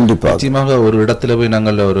பிணைந்திருக்கிறது. நிச்சயமாக ஒரு இடத்துல போய்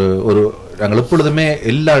நாங்கள் எப்பொழுதுமே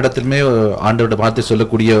எல்லா இடத்திலுமே ஆண்டவருடைய வார்த்தை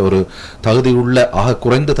சொல்லக்கூடிய ஒரு தகுதி உள்ள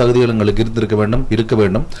குறைந்த தகுதிகள் எங்களுக்கு இருக்க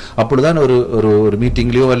வேண்டும். அப்பொழுதுதான் ஒரு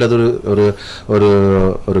மீட்டிங்லயோ அல்லது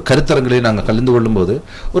ஒரு கருத்தரங்களையோ நாங்கள் கலந்து கொள்ளும் போது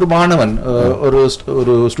ஒரு மாணவன்,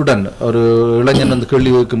 ஒரு ஸ்டூடெண்ட், ஒரு இளைஞன் வந்து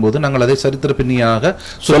கேள்வி வைக்கும் போது நாங்கள் அதை சரித்திர பின்னியாக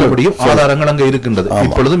சொல்ல முடியும். ஆதாரங்கள் அங்கே இருக்கின்றது,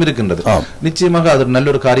 இப்பொழுதும் இருக்கின்றது. நிச்சயமாக அது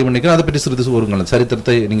நல்ல ஒரு காரியம் நினைக்கிறேன். அதை பற்றி சிறிது கூறுங்கள்.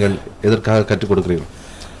 சரித்திரத்தை நீங்கள் எதற்காக கற்றுக் கொடுக்கிறீர்கள்?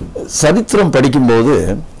 சரித்திரம் படிக்கும்போது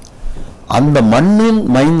அந்த மண்ணின்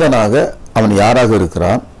மைந்தனாக அவன் யாராக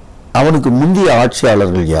இருக்கிறான், அவனுக்கு முந்தைய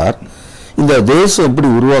ஆட்சியாளர்கள் யார், இந்த தேசம் எப்படி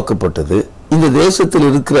உருவாக்கப்பட்டது, இந்த தேசத்தில்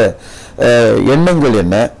இருக்கிற எண்ணங்கள்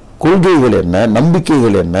என்ன, கொள்கைகள் என்ன,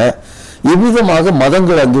 நம்பிக்கைகள் என்ன, எவ்விதமாக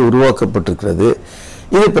மதங்கள் அங்கே உருவாக்கப்பட்டிருக்கிறது,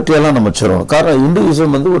 இதை பற்றியெல்லாம் நம்ம சொல்லணும். காரணம்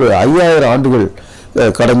இந்துயிசம் வந்து ஒரு 5000 ஆண்டுகள்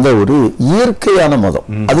கடந்த ஒரு இயற்கையான மதம்.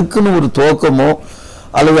 அதுக்குன்னு ஒரு துவக்கமோ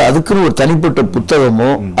அல்லது அதுக்குன்னு ஒரு தனிப்பட்ட புத்தகமோ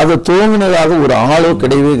அதை துவங்கினதாக ஒரு ஆளோ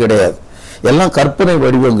கிடையவே கிடையாது. எல்லாம் கற்பனை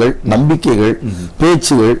வடிவங்கள், நம்பிக்கைகள்,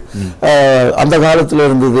 பேச்சுகள் அந்த காலத்துல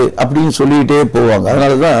இருந்தது அப்படின்னு சொல்லிக்கிட்டே போவாங்க.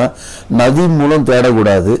 அதனாலதான் நதி மூலம்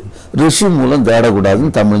தேடக்கூடாது, ரிஷி மூலம்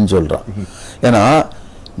தேடக்கூடாதுன்னு தமிழ்னு சொல்றான். ஏன்னா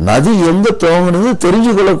நதி எங்க துவங்குனது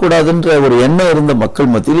தெரிஞ்சு கொள்ளக்கூடாதுன்ற ஒரு எண்ணம் இருந்த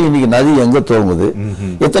மக்கள் மத்தியில் இன்னைக்கு நதி எங்க துவங்குது,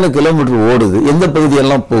 எத்தனை கிலோமீட்டர் ஓடுது, எந்த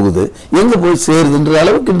பகுதியெல்லாம் போகுது, எங்க போய் சேருதுன்ற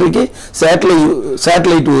அளவுக்கு இன்றைக்கு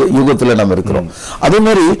சேட்டலைட் யுகத்துல நம்ம இருக்கிறோம். அதே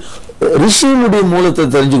மாதிரி ரிஷியினுடைய மூலத்தை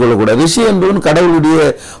தெரிஞ்சு கொள்ளக்கூடாது. ரிஷி என்பவன் கடவுளுடைய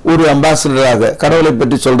ஒரு அம்பாசிடராக கடவுளை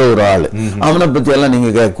பற்றி சொல்ற ஒரு ஆளு. அவனை பத்தி எல்லாம் நீங்க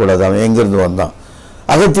கேட்கக்கூடாது. அவன் எங்க இருந்து வந்தான்,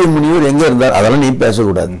 அகத்திய முனிவர் எங்க இருந்தார், அதெல்லாம் நீ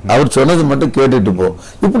பேசக்கூடாது. அவர் சொன்னது மட்டும் கேட்டுட்டு போ.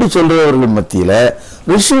 இப்படி சொல்றவர்கள் மத்தியில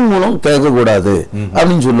ரிஷி மூலம் கேட்கக்கூடாது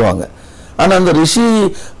அப்படின்னு சொல்லுவாங்க. ஆனா அந்த ரிஷி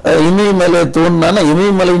இமயமலை தோன்றினா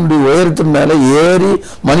இமயமலையினுடைய உயரத்தின் மேல ஏறி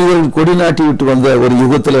மனிதர்கள் கொடி நாட்டி விட்டு வந்த ஒரு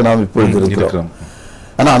யுகத்துல நாம் இப்பொழுது இருக்கிறோம்.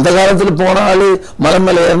 ஆனா அந்த காலத்துல போன ஆளு மலை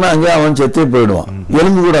மேல ஏறினா அங்கே அவன் செத்தே போயிடுவான்,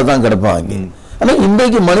 எலும்பு கூட தான் கிடப்பான் அங்கே. ஆனா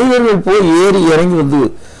இன்றைக்கு மனிதர்கள் போய் ஏறி இறங்கி வந்து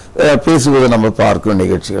பேசுவதை நம்ம பார்க்கும்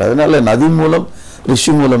நிகழ்ச்சிகள். அதனால நதி மூலம்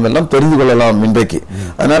ரிஷி மூலம் எல்லாம் தெரிந்து கொள்ளலாம் இன்றைக்கு.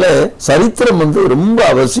 அதனால சரித்திரம் ரொம்ப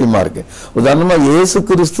அவசியமா இருக்கு. உதாரணமா இயேசு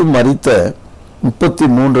கிறிஸ்து மரித்த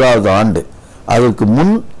 33வது ஆண்டு, அதற்கு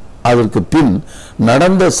முன் அதற்கு பின்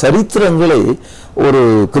நடந்த சரித்திரங்களை ஒரு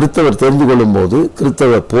கிறிஸ்தவர் தெரிந்து கொள்ளும் போது,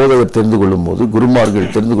 கிறிஸ்தவ போதகர் தெரிந்து கொள்ளும் போது,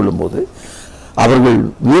 குருமார்கள் தெரிந்து கொள்ளும் போது, அவர்கள்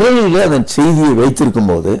விரலில் அதன் செய்தியை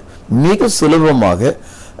வைத்திருக்கும் போது மிக சுலபமாக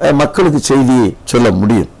மக்களுக்கு செய்தியை சொல்ல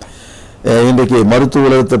முடியும். இன்றைக்கு மருத்துவ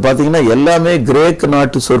உலகத்தை பார்த்தீங்கன்னா எல்லாமே கிரேக்க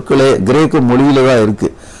நாட்டு சொற்களே கிரேக்க மொழியில தான் இருக்கு.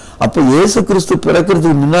 அப்போ இயேசு கிறிஸ்து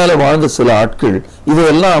பிறக்கிறதுக்கு முன்னால வாழ்ந்த சில ஆட்கள்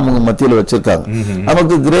இதெல்லாம் அவங்க மத்தியில வச்சிருக்காங்க.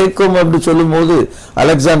 நமக்கு கிரேக்கம் அப்படி சொல்லும் போது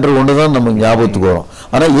அலெக்சாண்டர் ஒண்ணுதான் நமக்கு ஞாபகத்துக்கு வரும்.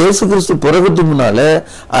 ஆனா இயேசு கிறிஸ்து பிறக்கிறதுக்கு முன்னால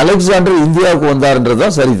அலெக்சாண்டர் இந்தியாவுக்கு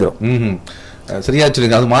வந்தாருன்றதுதான் சரித்திரம். சரியா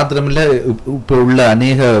சொல்லுங்க. அது மாத்திரமில்ல, இப்ப உள்ள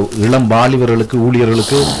அநேக இளம் வாலிபர்களுக்கு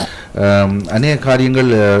ஊழியர்களுக்கு அநேக காரியங்கள்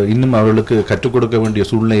இன்னும் அவர்களுக்கு கற்றுக் கொடுக்க வேண்டிய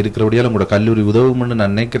சூழ்நிலை இருக்கிறபடியால் உங்களோட கல்லூரி உதவும்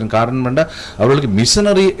நான் நினைக்கிறேன். காரணம் வேண்டா அவர்களுக்கு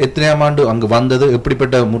மிஷனரி எத்தனையாம் ஆண்டு அங்கு வந்தது,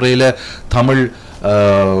 எப்படிப்பட்ட முறையில தமிழ்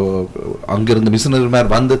அங்கிருந்து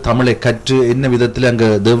மிஷனரிமார் வந்து தமிழை கற்று என்ன விதத்தில் அங்கு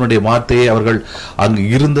தேவனுடைய வார்த்தையை அவர்கள் அங்கு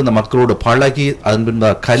இருந்து அந்த மக்களோடு பழகி அதன்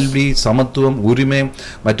பின்பு கல்வி, சமத்துவம், உரிமை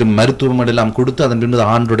மற்றும் மருத்துவம் எல்லாம் கொடுத்து அதன் பின்பு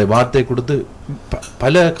ஆண்டோடைய வார்த்தையை கொடுத்து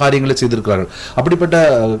பல காரியங்களை செய்திருக்கிறார்கள்.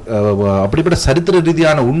 அப்படிப்பட்ட சரித்திர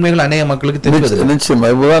ரீதியான உண்மைகள் அநேக மக்களுக்கு தெரியாது.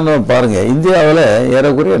 நிச்சயமா. உதாரணம் பாருங்க, இந்தியாவில்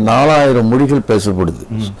ஏறக்குறைய 4000 மொழிகள் பேசப்படுது.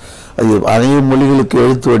 அது அநேக மொழிகளுக்கு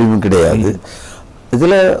எழுத்து வடிவம் கிடையாது.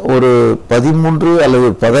 இதுல ஒரு 13 அல்லது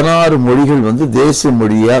 16 மொழிகள் தேசிய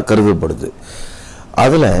மொழியா கருதப்படுது.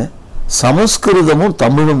 அதுல சமஸ்கிருதமும்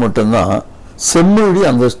தமிழும் மட்டும்தான் செம்மொழி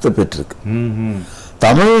அந்தஸ்து பெற்றிருக்கு.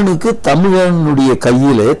 தமிழனுக்கு தமிழனுடைய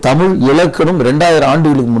கையிலே தமிழ் இலக்கணம் 2000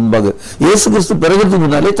 ஆண்டுகளுக்கு முன்பாக இயேசு கிறிஸ்து பிறகுறதுக்கு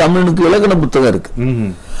முன்னாலே தமிழனுக்கு இலக்கண புத்தகம் இருக்கு.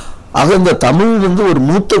 ஆக இந்த தமிழ் ஒரு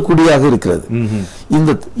மூத்த குடியாக இருக்கிறது.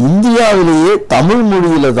 இந்த இந்தியாவிலேயே தமிழ்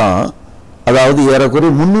மொழியில தான், அதாவது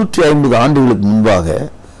ஏறக்குறைய 350 ஆண்டுகளுக்கு முன்பாக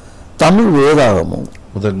தமிழ் வேதாகமும்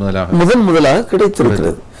முதன் முதலாக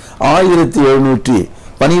கிடைத்திருக்கிறது.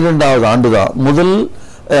 1712வது ஆண்டுதான் முதல்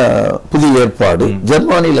புதிய ஏற்பாடு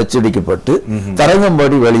ஜெர்மானியில் அச்சடிக்கப்பட்டு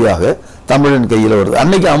தரங்கம்பாடி வழியாக தமிழன் கையில் வருது.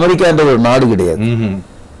 அன்னைக்கு அமெரிக்கா என்ற ஒரு நாடு கிடையாது.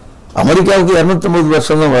 அமெரிக்காவுக்கு 250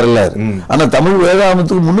 வருஷம் தான் வரலாறு. ஆனா தமிழ்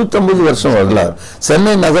வேதாகமத்துக்கு 350 வருஷம் வரலாறு.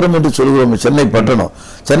 சென்னை நகரம் என்று சொல்கிறோம், சென்னை பட்டணம்.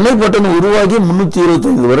 சென்னை பட்டணம் உருவாகி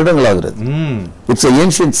 325 வருடங்கள் ஆகிறது. It's a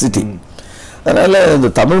ancient city. அதனால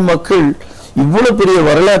இந்த தமிழ் மக்கள் இவ்வளவு பெரிய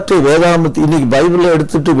வரலாற்றை வேதாகமத்தை இன்னைக்கு பைபிள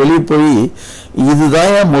எடுத்துட்டு வெளியே போய்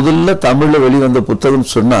இதுதான் முதல்ல தமிழ்ல வெளிவந்த புத்தகம்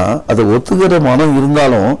சொன்னா அதை ஒத்துக்கிற மனம்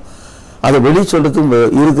இருந்தாலும் அதை வெளியே சொல்றதுக்கு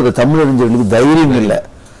இருக்கிற தமிழறிஞர்களுக்கு தைரியம் இல்லை.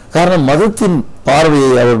 காரணம் மதத்தின் பார்வையை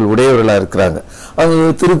அவர்கள் உடையவர்களா இருக்கிறாங்க. அவங்க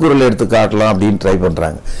திருக்குறளை எடுத்து காட்டலாம் அப்படின்னு ட்ரை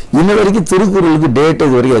பண்றாங்க. இன்ன வரைக்கும் திருக்குறளுக்கு டேட்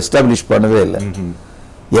இது வரைக்கும் எஸ்டாப்ளிஷ் பண்ணவே இல்லை.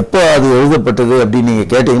 எப்போ அது எழுதப்பட்டது அப்படின்னு நீங்க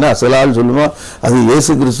கேட்டீங்கன்னா சில ஆள் சொல்லுமா அது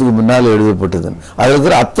இயேசு கிறிஸ்துக்கு முன்னால எழுதப்பட்டதுன்னு. அதுல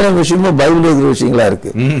இருக்கிற அத்தனை விஷயமும் பைபிள் இருக்கிற விஷயங்களா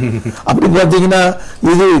இருக்கு. அப்படி பார்த்தீங்கன்னா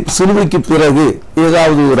இது சிலுவைக்கு பிறகு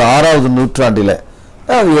ஏதாவது ஒரு 6வது நூற்றாண்டில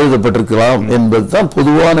அது எழுதப்பட்டிருக்கலாம் என்பதுதான்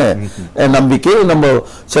பொதுவான நம்பிக்கை. நம்ம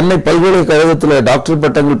சென்னை பல்கலைக்கழகத்தில் டாக்டர்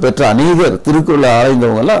பட்டங்கள் பெற்ற அநேகர் திருக்குறளை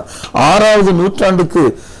ஆராய்ந்தவங்க எல்லாம் 6வது நூற்றாண்டுக்கு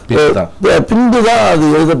பின்புதான் அது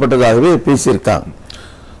எழுதப்பட்டதாகவே பேசியிருக்காங்க.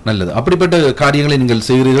 நல்லது. அப்படிப்பட்ட காரியங்களை நீங்கள்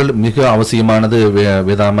செய்கிறீர்கள், மிக அவசியமானது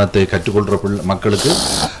வேதாகமத்தை கற்றுக்கொள்ற மக்களுக்கு.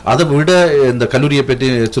 அதை விட இந்த கல்லூரியை பற்றி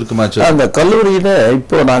சுருக்கமாச்சு. அந்த கல்லூரியில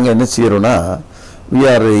இப்போ நாங்க என்ன செய்யறோம்னா we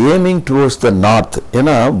are aiming towards the north.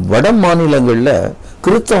 ஏன்னா வட மாநிலங்கள்ல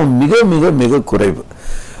கிறிஸ்தவம் மிக மிக மிக குறைவு.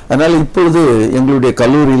 அதனால இப்பொழுது எங்களுடைய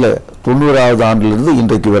கல்லூரியில 90வது ஆண்டிலிருந்து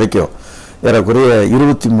இன்றைக்கு வரைக்கும் ஏறக்குறைய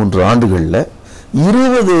 23 ஆண்டுகள்ல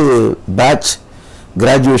 20 பேட்ச்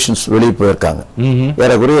கிராஜுவேஷன்ஸ் வெளியே போயிருக்காங்க.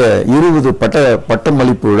 ஏறக்குறைய 20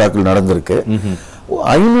 பட்டமளிப்பு விழாக்கள் நடந்திருக்கு.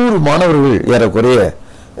 500 மாணவர்கள் ஏறக்குறைய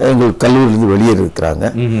எங்கள் கல்லூரியிலிருந்து வெளியேறி இருக்கிறாங்க.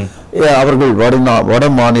 அவர்கள் வட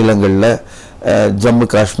மாநிலங்கள்ல ஜம்மு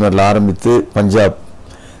காஷ்மீர்ல ஆரம்பித்து பஞ்சாப்,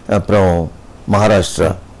 அப்புறம் மகாராஷ்டிரா,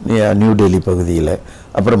 நியூ டெல்லி பகுதியில்,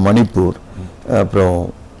 அப்புறம் மணிப்பூர், அப்புறம்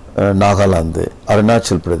நாகாலாந்து,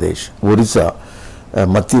 அருணாச்சல் பிரதேஷ், ஒரிசா,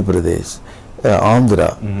 மத்திய பிரதேஷ், ஆந்திரா,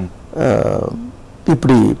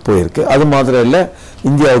 இப்படி போயிருக்கு. அது மாத்திரம் இல்லை,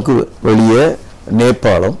 இந்தியாவுக்கு வெளியே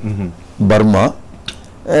நேபாளம், பர்மா,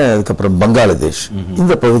 அதுக்கப்புறம் பங்களாதேஷ்,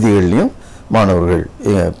 இந்த பகுதிகளிலையும் மாணவர்கள்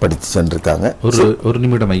படித்து சென்றிருக்காங்க. ஒரு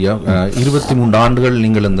நிமிடம் ஐயா, 23 ஆண்டுகள்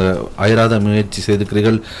நீங்கள் இந்த அயராத முயற்சி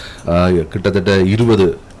செய்திருக்கிறீர்கள். கிட்டத்தட்ட 20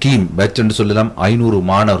 டீம் பேட்ச் என்று சொல்லலாம், 500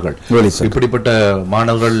 மாணவர்கள். இப்படிப்பட்ட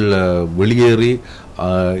மாணவர்கள் வெளியேறி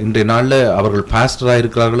இன்றைய நாளில் அவர்கள் பாஸ்டராக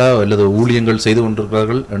இருக்கிறார்களா அல்லது ஊழியங்கள் செய்து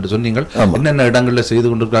கொண்டிருக்கிறார்கள் என்று சொன்னீங்கள். என்னென்ன இடங்களில் செய்து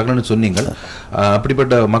கொண்டிருக்கிறார்கள் சொன்னீங்கள்.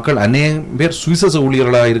 அப்படிப்பட்ட மக்கள் அநேகம் பேர் சுவிசேஷ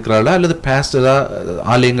ஊழியர்களாக இருக்கிறார்களா அல்லது பாஸ்டரா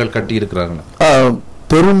ஆலயங்கள் கட்டி இருக்கிறார்களா?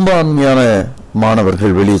 பெரும்பான்மையான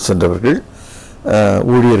மாணவர்கள் வெளியே சென்றவர்கள்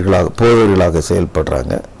ஊழியர்களாக, போதவர்களாக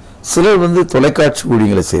செயல்படுறாங்க. சிலர் தொலைக்காட்சி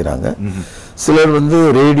ஊழியங்களை செய்கிறாங்க, சிலர்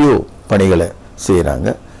ரேடியோ பணிகளை செய்கிறாங்க,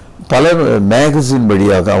 பலர் மேகசின்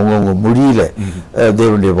வழியாக அவங்கவுங்க மொழியில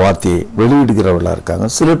தேவனுடைய வார்த்தையை வெளியிடுகிறவர்களாக இருக்காங்க.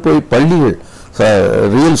 சிலர் போய் பள்ளிகள்,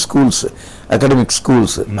 ரியல் ஸ்கூல்ஸ், அகாடமிக்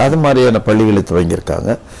ஸ்கூல்ஸ், அது மாதிரியான பள்ளிகளை துவங்கியிருக்காங்க.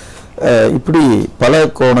 இப்படி பல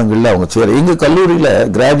கோணங்களில் அவங்க செய்யற. எங்கள் கல்லூரியில்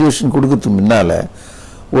கிராஜுவேஷன் கொடுக்கறதுக்கு முன்னால்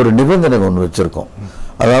ஒரு நிபந்தனை ஒன்று வச்சுருக்கோம்.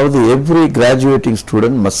 அதாவது every graduating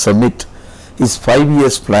student must submit his 5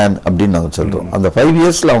 years plan அப்படின்னு நாங்கள் சொல்கிறோம். அந்த 5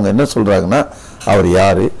 yearsல அவங்க என்ன சொல்கிறாங்கன்னா, அவர்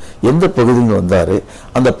யார், எந்த பகுதியில் வந்தார்,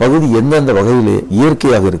 அந்த பகுதி எந்தெந்த வகையில்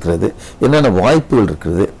இயற்கையாக இருக்கிறது, என்னென்ன வாய்ப்புகள்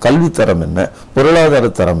இருக்கிறது, கல்வித்தரம் என்ன, பொருளாதார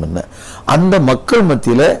தரம் என்ன, அந்த மக்கள்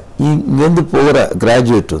மத்தியில் இங்கேருந்து போகிற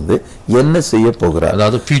கிராஜுவேட் என்ன செய்ய போகிறார்,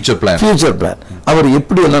 அதாவது ஃபியூச்சர் பிளான், அவர்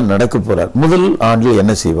எப்படியெல்லாம் நடக்க போகிறார், முதல் ஆண்டில்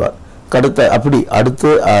என்ன செய்வார், அடுத்து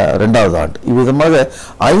 2வது ஆண்டு, இவ்விதமாக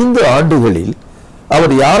 5 ஆண்டுகளில்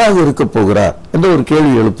அவர் யாராக இருக்க போகிறார் என்ற ஒரு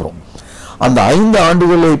கேள்வி எழுப்புறோம். அந்த 5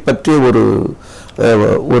 ஆண்டுகளை பற்றிய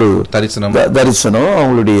ஒரு தரிசனம்,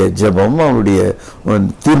 அவங்களுடைய ஜெபம், அவங்களுடைய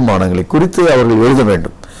தீர்மானங்களை குறித்து அவர்கள் எழுத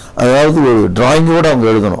வேண்டும். அதாவது ஒரு டிராயிங்கோடு அவங்க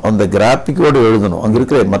எழுதணும், அந்த கிராபிக்கோடு எழுதணும், அங்கே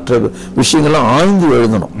இருக்கிற மற்ற விஷயங்கள்லாம் ஆய்ந்து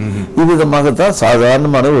எழுதணும். இவ்விதமாகத்தான்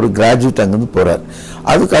சாதாரணமான ஒரு கிராஜுவேட் அங்கிருந்து போறார்.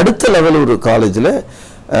 அதுக்கு அடுத்த லெவல் ஒரு காலேஜில்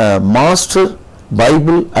மாஸ்டர்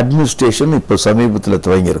பைபிள் அட்மினிஸ்ட்ரேஷன் இப்போ சமீபத்தில்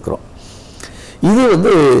துவங்கி இருக்கிறோம்.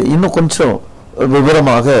 இது இன்னும் கொஞ்சம்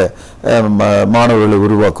விவரமாக மாணவர்களை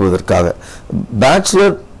உருவாக்குவதற்காக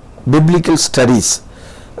பேச்சுலர் பிப்ளிக்கல் ஸ்டடீஸ்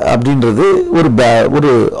அப்படின்றது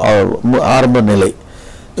ஒரு ஆரம்ப நிலை.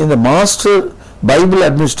 இந்த மாஸ்டர் பைபிள்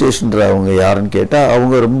அட்மினிஸ்ட்ரேஷன் அவங்க யாருன்னு கேட்டால்,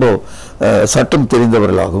 அவங்க ரொம்ப சட்டம்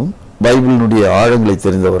தெரிந்தவர்களாகவும், பைபிளினுடைய ஆழங்களை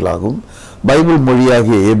தெரிந்தவர்களாகவும், பைபிள்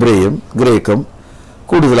மொழியாகிய எபிரேயம், கிரேக்கம்,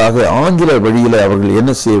 கூடுதலாக ஆங்கில வழியில் அவர்கள்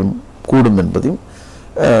என்ன செய்ய கூடும் என்பதையும்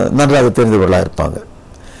நன்றாக தெரிந்தவர்களாக இருப்பாங்க.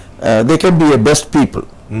 they can be a best people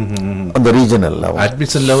அந்த ரீஜனல் லெவல்.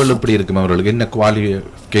 அட்மிஷன் லெவல் எப்படி இருக்கும், அவர்களுக்கு என்ன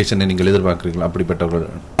குவாலிஃபிகேஷனை நீங்கள் எதிர்பார்க்குறீங்களா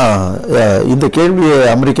அப்படிப்பட்டவர்கள்? இந்த கேள்வியை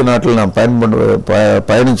அமெரிக்க நாட்டில் நான்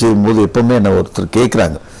பயணம் செய்யும் போது எப்பவுமே என்ன ஒருத்தர்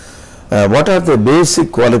கேட்குறாங்க, what are the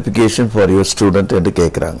basic qualification for your student என்று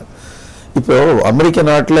கேட்குறாங்க. இப்போ அமெரிக்க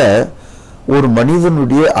நாட்டில் ஒரு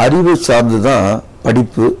மனிதனுடைய அறிவை சார்ந்து தான்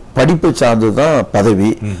படிப்பை சார்ந்து தான் பதவி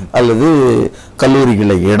அல்லது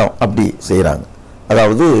கல்லூரிகளில் இடம் அப்படி செய்கிறாங்க.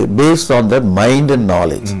 அதாவது based on the mind and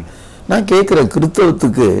knowledge. நான் கேட்குறேன்,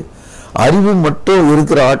 கிறிஸ்தவத்துக்கு அறிவு மட்டும்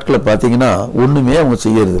இருக்கிற ஆட்களை பார்த்தீங்கன்னா ஒன்றுமே அவங்க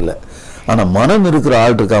செய்யறது இல்லை. ஆனால் மனம் இருக்கிற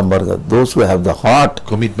ஆள் இருக்காம பாருங்க, those who have the heart,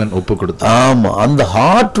 commitment, ஒப்பு கொடுத்து. ஆமாம், அந்த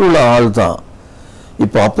ஹார்ட் உள்ள ஆள் தான்.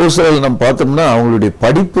 இப்போ அப்போஸ்தலர்கள் நம்ம பார்த்தோம்னா அவங்களுடைய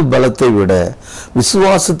படிப்பு பலத்தை விட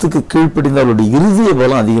விசுவாசத்துக்கு கீழ்ப்படிந்த அவருடைய இருதய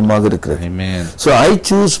பலம் அதிகமாக இருக்கிறது. So I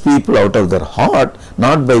choose people out of their heart,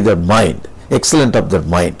 not by their mind, excellent of their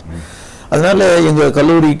mind. அதனால எங்க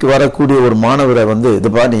கல்லூரிக்கு வரக்கூடிய ஒரு மாணவரை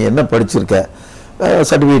இதுப்பா நீ என்ன படிச்சிருக்க,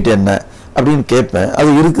 சர்டிஃபிகேட் என்ன அப்படின்னு கேட்பேன். அது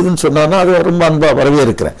இருக்குதுன்னு சொன்னான்னா அது ரொம்ப அன்பா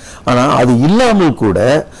வரவேற்கிறேன். ஆனால் அது இல்லாமல் கூட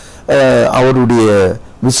அவருடைய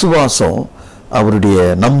விசுவாசம், அவருடைய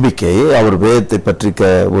நம்பிக்கை, அவர் வேதத்தை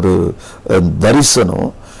பற்றிக்க ஒரு தரிசனம்,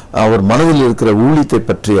 அவர் மனதில் இருக்கிற ஊழியத்தை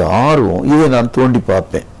பற்றிய ஆர்வம், இதை நான் தோண்டி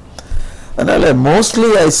பார்ப்பேன். அதனால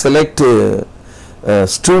mostly I select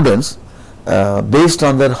students based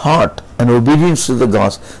on their heart and obedience to the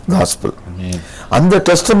gospel. அந்த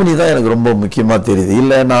டெஸ்டிமனி தான் எனக்கு ரொம்ப முக்கியமா தெரியுது.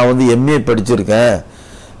 இல்லை நான் எம்ஏ படிச்சிருக்கேன்,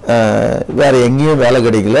 வேற எங்கேயும் வேலை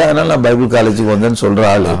கிடைக்கல, அதனால நான் பைபிள் காலேஜுக்கு வந்தேன்னு சொல்ற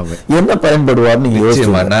ஆளு என்ன பயன்படுவார்னு நீங்க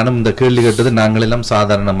யோசிச்சு. நானும் இந்த கேள்வி கேட்டது, நாங்கள் எல்லாம்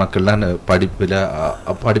சாதாரண மக்கள் தான்,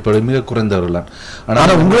 படிப்பது மிக குறைந்தவர்கள்.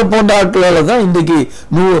 ஆனா உங்களை போன்ற ஆட்களால தான் இன்றைக்கு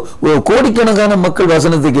கோடிக்கணக்கான மக்கள்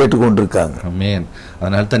வசனத்தை கேட்டுக்கொண்டிருக்காங்க. ஆமென்.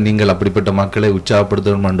 அதனால தான் நீங்கள் அப்படிப்பட்ட மக்களை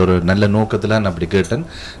உற்சாகப்படுத்தணும் என்ற ஒரு நல்ல நோக்கத்தில் நான் அப்படி கேட்டேன்.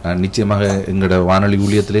 நிச்சயமாக எங்களோட வானொலி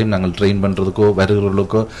ஊழியத்திலையும் நாங்கள் ட்ரெயின் பண்ணுறதுக்கோ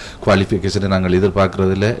வருகிறவர்களுக்கோ குவாலிஃபிகேஷனை நாங்கள்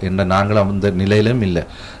எதிர்பார்க்கறதில்லை என்ற நாங்களும் அந்த நிலையிலும் இல்லை.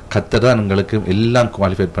 கர்த்தர் தான் எங்களுக்கு எல்லாம்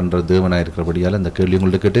குவாலிஃபைட் பண்ணுற தேவனாக இருக்கிறபடியால் இந்த கேள்வி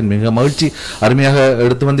உங்கள்கிட்ட கேட்டேன். மிக மகிழ்ச்சி, அருமையாக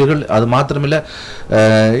எடுத்து வந்தீர்கள். அது மாத்திரமில்லை,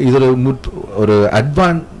 இதில் ஒரு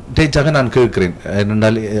டேச்சாக நான் கேட்கிறேன்.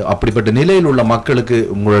 ஏனென்றால் அப்படிப்பட்ட நிலையில் உள்ள மக்களுக்கு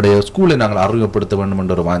உங்களுடைய ஸ்கூலை நாங்கள் அறிமுகப்படுத்த வேண்டும்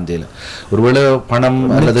என்ற ஒரு வாஞ்சையில், ஒருவேளை பணம்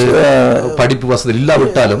அல்லது படிப்பு வசதி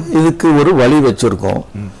இல்லாவிட்டாலும் இதுக்கு ஒரு வழி வச்சிருக்கோம்.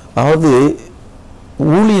 அதாவது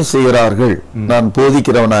ஊழியம் செய்கிறார்கள், நான்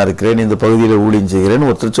போதிக்கிறவனா இருக்கிறேன், இந்த பகுதியில் ஊழியம் செய்கிறேன்னு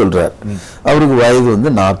ஒருத்தர் சொல்றார். அவருக்கு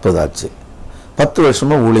வயது 40 ஆச்சு, 10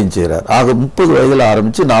 வருஷமா ஊழியம் செய்கிறார். ஆக 30 வயதுல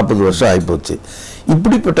ஆரம்பிச்சு 40 வருஷம் ஆகிப்போச்சு.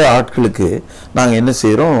 இப்படிப்பட்ட ஆட்களுக்கு நாங்க என்ன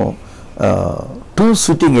செய்யறோம், 2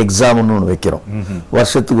 சிட்டிங் எக்ஸாம்னு ஒன்று வைக்கிறோம்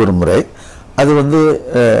வருஷத்துக்கு ஒரு முறை. அது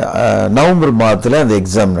நவம்பர் மாதத்துல அந்த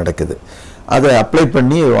எக்ஸாம் நடக்குது. அதை அப்ளை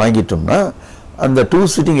பண்ணி வாங்கிட்டோம்னா அந்த 2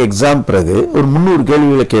 சிட்டிங் எக்ஸாம் பிறகு ஒரு 300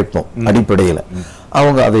 கேள்விகளை கேட்போம் அடிப்படையில்.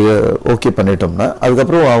 அவங்க அதை ஓகே பண்ணிட்டோம்னா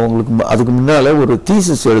அதுக்கப்புறம் அவங்களுக்கு அதுக்கு முன்னால ஒரு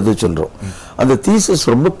தீசிஸ் எழுத சொல்றோம். அந்த தீசிஸ்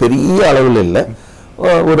ரொம்ப பெரிய அளவில் இல்லை,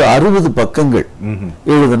 ஒரு 60 பக்கங்கள்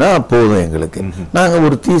எழுதுனா போதும் எங்களுக்கு. நாங்க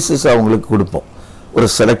ஒரு தீசிஸ் அவங்களுக்கு கொடுப்போம், ஒரு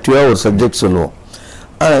செலக்டிவா ஒரு சப்ஜெக்ட் சொல்லுவோம்,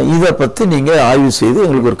 இதை பத்தி நீங்க ஆய்வு செய்து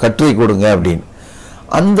எங்களுக்கு ஒரு கட்டுரை கொடுங்க அப்படின்னு.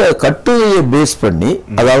 அந்த கட்டுரையை பேஸ் பண்ணி,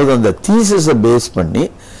 அதாவது அந்த தீசிஸை பேஸ் பண்ணி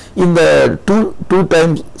இந்த 2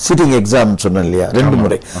 டைம்ஸ் சிட்டிங் எக்ஸாம் சொன்னேன் இல்லையா, 2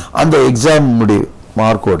 முறை, அந்த எக்ஸாம் முடிவு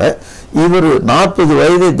மார்க்கோட இவர் 40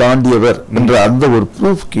 வயதை தாண்டியவர் என்ற அந்த ஒரு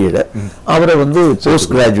ப்ரூஃப் கீழே அவரை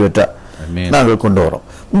போஸ்ட் கிராஜுவேட்டா நாங்கள் கொண்டு வரோம்.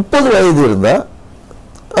 30 வயது இருந்தா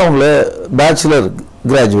அவங்கள பேச்சுலர்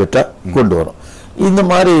கிராஜுவேட்டா கொண்டு வரோம். இந்த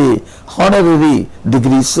மாதிரி ஹானரரி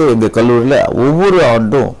டிகிரிஸ் எங்க கல்லூரியில் ஒவ்வொரு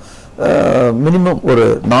ஆண்டும் மினிமம் ஒரு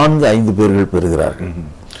 4-5 பேர்கள் பெறுகிறார்கள்.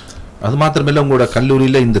 அது மாத்திரமில்லை, உங்களோட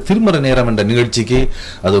கல்லூரியில் இந்த திருமறை நேரம் என்ற நிகழ்ச்சிக்கு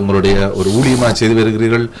அது உங்களுடைய ஒரு ஊழியமாக செய்து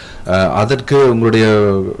வருகிறீர்கள். அதற்கு உங்களுடைய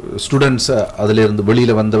ஸ்டூடெண்ட்ஸ் அதிலிருந்து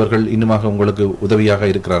வெளியில் வந்தவர்கள் இன்னுமாக உங்களுக்கு உதவியாக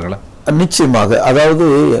இருக்கிறார்களா? நிச்சயமாக. அதாவது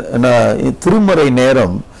திருமறை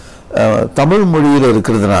நேரம் தமிழ் மொழியில்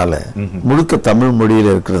இருக்கிறதுனால, முழுக்க தமிழ்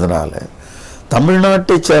மொழியில் இருக்கிறதுனால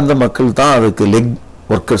தமிழ்நாட்டை சேர்ந்த மக்கள் தான் அதுக்கு லெக்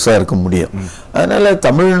ஒர்க்கர்ஸாக இருக்க முடியும். அதனால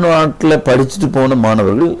தமிழ்நாட்டில் படிச்சுட்டு போன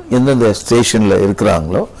மாணவர்கள் எந்தெந்த ஸ்டேஷனில்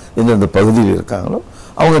இருக்கிறாங்களோ, எந்தெந்த பகுதியில் இருக்காங்களோ,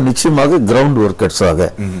 அவங்க நிச்சயமாக கிரவுண்ட் ஒர்க்கர்ஸாக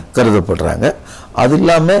கருதப்படுறாங்க. அது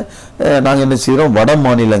இல்லாமல் நாங்கள் என்ன செய்கிறோம், வட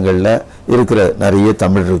மாநிலங்களில் இருக்கிற நிறைய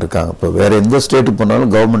தமிழர்கள் இருக்காங்க. இப்போ வேற எந்த ஸ்டேட்டுக்கு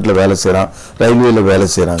போனாலும் கவர்மெண்ட்ல வேலை செய்கிறான், ரயில்வேல வேலை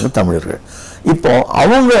செய்கிறாங்க தமிழர்கள். இப்போ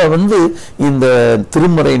அவங்க இந்த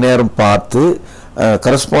திருமறை நேரம் பார்த்து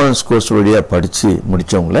கரஸ்பாண்டன்ஸ் கோர்ஸ் வழியாக படித்து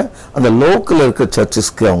முடித்தவங்கள அந்த லோக்கல் இருக்க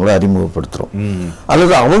சர்ச்சஸ்க்கு அவங்கள அறிமுகப்படுத்துகிறோம்.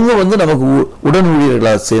 அல்லது அவங்க நமக்கு உடன்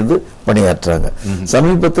ஊழியர்களாக சேர்ந்து பணியாற்றுறாங்க.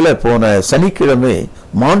 சமீபத்தில் போன சனிக்கிழமை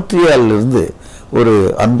மான்ட்ரியால்ல இருந்து ஒரு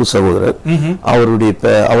அன்பு சகோதரர்,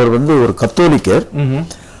 அவர் ஒரு கத்தோலிக்கர்,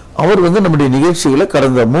 அவர் நம்முடைய நிகழ்ச்சிகளை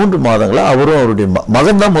கடந்த 3 மாதங்களா அவரும் அவருடைய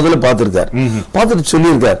மகன் தான் முதல்ல பார்த்திருக்கார். பார்த்துட்டு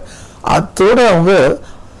சொல்லியிருக்கார். அதோட அவங்க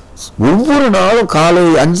ஒவ்வொரு நாளும் காலை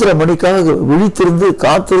 5:30 மணிக்காக விழித்திருந்து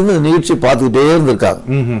காத்திருந்து நிகழ்ச்சி பார்த்துக்கிட்டே இருந்திருக்காங்க.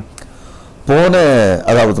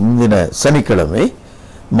 அதாவது முந்தின சனிக்கிழமை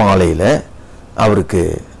மாலையில அவருக்கு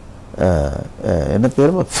என்ன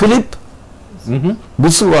பேரு, பிலிப்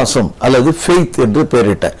விசுவாசம் அல்லது ஃபெய்த் என்று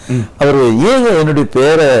பெயரிட்டார். அவர் ஏங்க என்னுடைய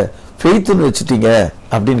பேரை ஃபெய்த்னு வச்சுட்டீங்க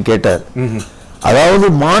அப்படின்னு கேட்டார். அதாவது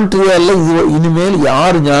மான்ட்ரியால்ல இனிமேல்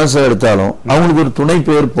யாரு ஞானசம் எடுத்தாலும் அவங்களுக்கு ஒரு துணை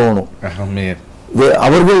பேர் போகணும்,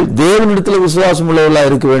 அவர்கள் தேவனிடத்துல விசுவாசம் உள்ளவர்களா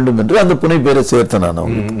இருக்க வேண்டும் என்று அந்த புனை பேரை சேர்த்தேன் நான்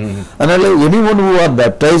அவங்களுக்கு. அதனால anyone who are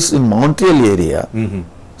baptized in Montreal area,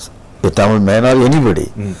 a Tamil man or anybody,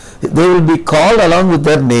 they will be called along with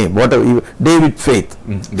their name, whatever, David Faith,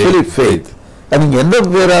 Philip Faith, நீங்க எந்த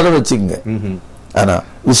பேராலும் வச்சுக்கங்க. ஆனா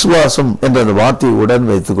விசுவாசம் என்ற அந்த வார்த்தையை உடன்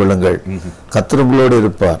வைத்துக் கொள்ளுங்கள், கர்த்தர் உங்களோடு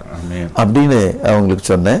இருப்பார் அப்படின்னு அவங்களுக்கு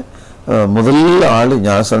சொன்னேன். முதல் ஆளு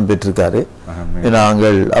ஞானஸ்நானம் பெற்றிருக்காரு.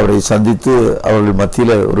 நாங்கள் அவரை சந்தித்து அவர்கள்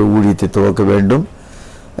மத்தியில ஒரு ஊழியத்தை துவக்க வேண்டும்,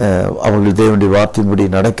 அவர்கள் தேவனுடைய வார்த்தையின்படி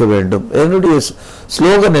நடக்க வேண்டும். என்னுடைய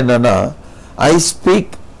ஸ்லோகன் என்னன்னா, I speak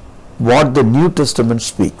what the New Testament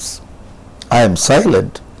speaks. I am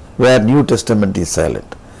silent where New Testament is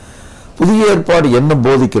silent. புதிய ஏற்பாடு என்ன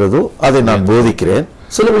போதிக்கிறதோ அதை நான் போதிக்கிறேன்.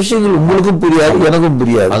 சில விஷயங்கள் உங்களுக்கும் புரியாது, எனக்கும்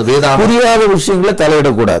புரியாது. புரியாத விஷயங்களை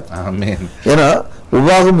தலையிடக்கூடாது. ஏன்னா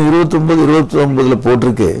உபாகம் 29:29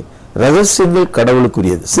 போட்டிருக்கு, ரகசியங்கள்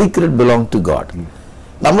கடவுளுக்குரியது, சீக்ரெட் பிலாங் டு காட்.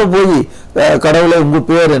 நம்ம போய் கடவுளை உங்க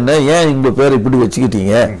பேர் என்ன, ஏன் உங்க பேர் இப்படி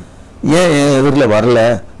வச்சுக்கிட்டீங்க, ஏன் என் எதிரில் வரல,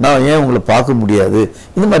 நான் ஏன் உங்களை பார்க்க முடியாது,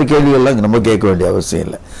 இந்த மாதிரி கேள்விகள்லாம் நம்ம கேட்க வேண்டிய அவசியம்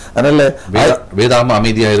இல்லை. அதனால வேதாம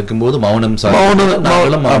அமைதியா இருக்கும்போது மௌனம்,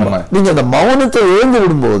 நீங்க அந்த மௌனத்தை இழந்து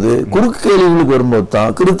விடும்போது குறுக்கு கேள்விகளுக்கு வரும்போது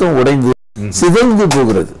தான் கிறிஸ்தவம் உடைந்து சிதைந்து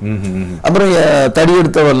போகிறது. அப்புறம்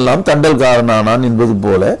தடியெடுத்தவெல்லாம் தண்டல்காரனானான் என்பது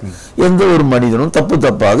போல எந்த ஒரு மனிதனும்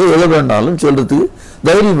தப்பாக எதை வேணாலும் சொல்றதுக்கு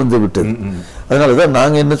தைரியம் வந்து விட்டது. அதனாலதான்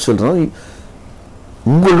நாங்க என்ன சொல்றோம்,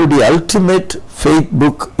 உங்களுடைய ultimate faith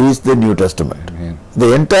book is the new testament. The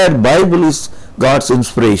entire Bible is God's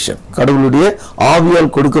inspiration, கடவுளுடைய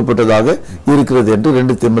ஆவியால் கொடுக்கப்பட்டதாக இருக்கிறது என்று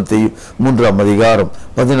 2 தீமோத்தேயு 3ஆம் அதிகாரம்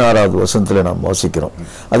 16வது வசனத்துல நாம் வாசிக்கிறோம்.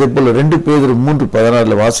 அதே போல 2 பேதுரு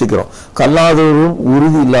 3:16 வாசிக்கிறோம், கல்லாதவர்களும்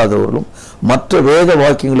உறுதி இல்லாதவர்களும் மற்ற வேத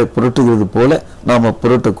வாக்கியங்களை புரட்டுகிறது போல நாம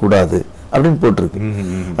புரட்டக்கூடாது அப்படின்னு போட்டிருக்கு.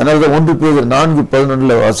 அதனாலதான் 1 பேதுரு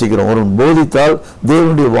 4:11 வாசிக்கிறோம், ஒருவன் போதித்தால்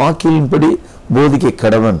தேவனுடைய வாக்கிலின்படி போதிக்க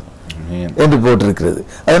கடவன் என்று போட்டிருக்கிறது.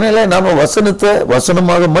 அதனால நாம வசனத்தை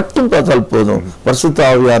வசனமாக மட்டும் பார்த்தால் போதும், பரிசுத்த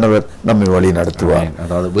ஆவியானவர் நம்மை வழி நடத்துவார்.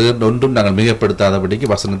 அதாவது வேறு ஒன்றும் நாங்கள்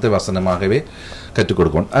மிகப்படுத்தாதபடிக்கு வசனத்தை வசனமாகவே கற்றுக்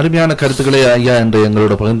கொடுக்கணும். அருமையான கருத்துக்களை ஐயா என்று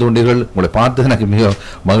எங்களோட பகிர்ந்து கொண்டீர்கள். உங்களை பார்த்து எனக்கு மிக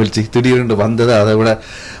மகிழ்ச்சி. திடீரென்று வந்தது, அதை விட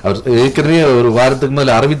அவர் ஏற்கனவே ஒரு வாரத்துக்கு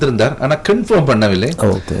மேல அறிவித்திருந்தார், ஆனா கன்ஃபார்ம் பண்ணவில்லை.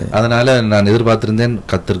 அதனால நான் எதிர்பார்த்திருந்தேன்.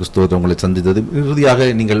 கர்த்தருக்கு ஸ்தோத்திரம், உங்களை சந்தித்தது. இறுதியாக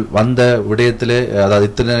நீங்கள் வந்த விடயத்திலே, அதாவது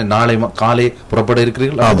இத்தனை நாளை காலை புறப்பட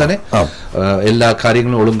இருக்கிறீர்கள், அதுதானே? எல்லா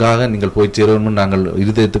காரியங்களும் ஒழுங்காக நீங்கள் போய் சேரணும். நாங்கள்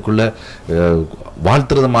இருதயத்துக்குள்ள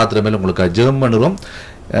வாழ்த்துறது மாத்திரமே உங்களுக்கு ஜெபம் பண்ணுறோம்.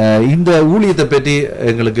 இந்த ஊழியத்தை பற்றி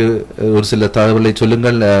எங்களுக்கு ஒரு சில தகவலை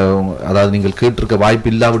சொல்லுங்கள். அதாவது நீங்கள் கேட்டிருக்க வாய்ப்பு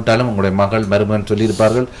இல்லாவிட்டாலும் உங்களுடைய மகள் மருமகன்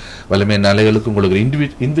சொல்லியிருப்பார்கள். வல்லமை நிலைகளுக்கு உங்களுக்கு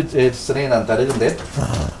இன்விடேஷனை நான் தருகின்றேன்.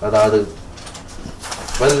 அதாவது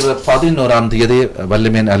வருகிற 11ஆம் தேதி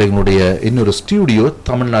வல்லமை நிலைகளுடைய இன்னொரு ஸ்டூடியோ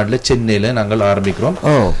தமிழ்நாட்டில் சென்னையில் நாங்கள் ஆரம்பிக்கிறோம்.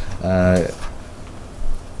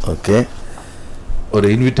 ஓகே, ஒரு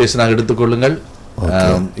இன்விடேஷனாக எடுத்துக்கொள்ளுங்கள்.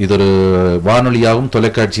 இது ஒரு வானொலியாகவும்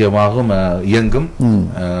தொலைக்காட்சியாகவும் இயங்கும்.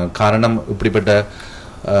 காரணம், இப்படிப்பட்ட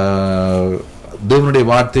தேவனுடைய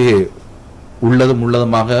வார்த்தையை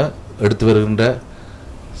உள்ளதுமாக எடுத்து வருகின்ற,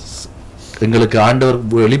 எங்களுக்கு ஆண்டவர்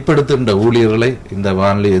வெளிப்படுத்துகின்ற ஊழியர்களை இந்த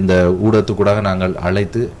வானொலி, இந்த ஊடகத்துக்கூடாக நாங்கள்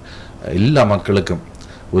அழைத்து எல்லா மக்களுக்கும்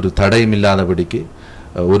ஒரு தடையும் இல்லாதபடிக்கு,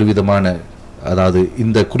 ஒரு விதமான, அதாவது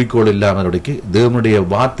இந்த குறிக்கோள் இல்லாதபடிக்கு தேவனுடைய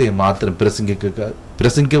வார்த்தையை மாத்திரம்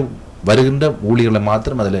பிரசங்கிக்க வருகின்ற ஊழியர்களை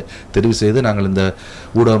மாத்திரம் அதில் தெரிவு செய்து நாங்கள் இந்த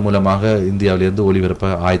ஊடகம் மூலமாக இந்தியாவிலிருந்து ஒளிபரப்ப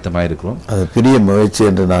ஆயத்தமாயிருக்கிறோம். அது பெரிய முயற்சி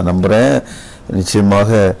என்று நான் நம்புகிறேன். நிச்சயமாக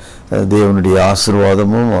தேவனுடைய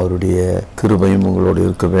ஆசீர்வாதமும் அவருடைய கிருபையும் உங்களோடு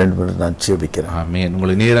இருக்க வேண்டும் என்று நான் ஜெபிக்கிறேன். ஆமென்.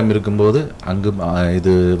 உங்களுக்கு நேரம் இருக்கும்போது அங்கு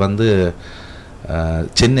இது வந்து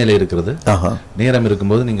சென்னையில் இருக்கிறது, நேரம்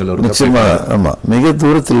இருக்கும்போது நீங்கள் ஒரு நிச்சயமா, ஆமா, மிக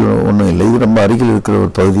தூரத்தில் ஒன்றும் இல்லை, இது ரொம்ப அருகில் இருக்கிற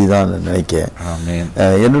ஒரு பகுதி தான் நினைக்கிறேன்.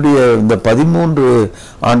 என்னுடைய இந்த 13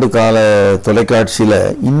 ஆண்டு கால தொலைக்காட்சியில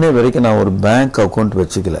இன்ன வரைக்கும் நான் ஒரு பேங்க் அக்கௌண்ட்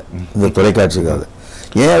வச்சுக்கல இந்த தொலைக்காட்சிக்காக.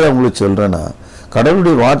 ஏன் அதை உங்களுக்கு சொல்றேன்னா,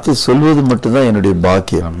 கடவுளுடைய வார்த்தை சொல்வது மட்டும்தான் என்னுடைய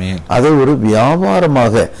பாக்கியம். அதை ஒரு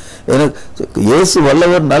வியாபாரமாக, எனக்கு இயேசு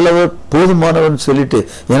வல்லவர் நல்லவர் போதுமானவர்னு சொல்லிட்டு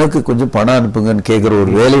எனக்கு கொஞ்சம் பணம் அனுப்புங்கன்னு கேட்கிற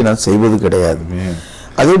ஒரு வேலையை நான் செய்வது கிடையாது.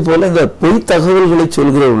 அதே போல இந்த பொய் தகவல்களை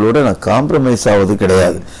சொல்கிறவர்களோட நான் காம்ப்ரமைஸ் ஆவது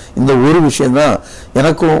கிடையாது. இந்த ஒரு விஷயம் தான்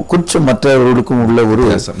எனக்கும் கொஞ்சம் மற்றவர்களுக்கும் உள்ள ஒரு,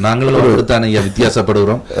 நாங்களும்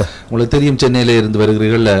வித்தியாசப்படுகிறோம். உங்களுக்கு தெரியும், சென்னையில இருந்து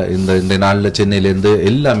வருகிறீர்கள். இந்த நாளில் சென்னையிலிருந்து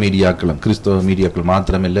எல்லா மீடியாக்களும், கிறிஸ்தவ மீடியாக்கள்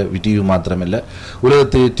மாத்திரமில்லை, டிவி மாத்திரமில்லை,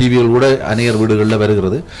 உலகத்து டிவிகள் கூட அநேகர் வீடுகளில்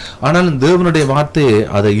வருகிறது. ஆனாலும் தேவனுடைய வார்த்தையை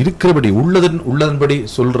அதை இருக்கிறபடி உள்ளதன்படி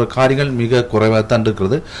சொல்ற காரியங்கள் மிக குறைவாகத்தான்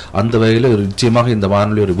இருக்கிறது. அந்த வகையில் நிச்சயமாக இந்த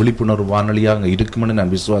வானொலி ஒரு விழிப்புணர்வு வானொலியாக இருக்கும்னு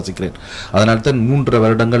நான் விசுவாசிக்கிறேன். அதனால்தான் 3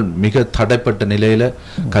 வருடங்கள் மிக தடைப்பட்ட நிலையில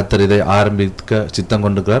கர்த்தர் இதை ஆரம்பிக்க சித்தம்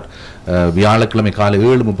கொண்டிருக்கிறார். வியாழக்கிழமை காலை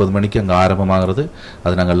 7:30 மணிக்கு அங்கே ஆரம்பமாகிறது.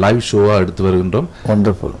 அது நாங்கள் லைவ் ஷோவா எடுத்து வருகின்றோம்.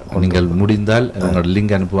 நீங்கள் முடிந்தால் உங்களோட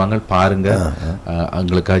லிங்க் அனுப்புவாங்க, பாருங்க,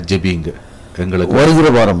 எங்களுக்காக ஜெபிங்க. எங்களுக்கு வருகிற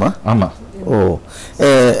வாரமா? ஆமா. ஓ,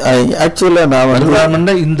 ஆக்சுவலா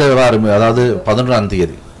நான் இந்த வாரம், அதாவது 11ஆம்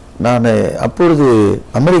தேதி நான் அப்பொழுது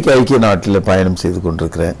அமெரிக்க ஐக்கிய நாட்டில் பயணம் செய்து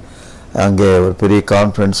கொண்டிருக்கிறேன். அங்கே ஒரு பெரிய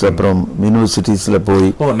கான்ஃபரன்ஸ், அப்புறம் யூனிவர்சிட்டிஸ்ல போய்,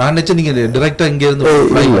 நான் நீங்க டைரக்டா இங்க இருந்து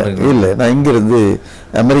இல்ல, நான் இங்கிருந்து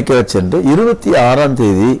அமெரிக்கா சென்று 26ஆம்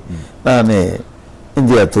தேதி நான்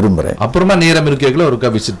இந்தியா திரும்புறேன். அப்புறமா நேரம் இருக்கேங்களா ஒருக்கா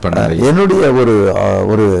விசிட் பண்ண. என்னுடைய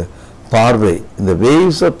ஒரு பார்வை, இந்த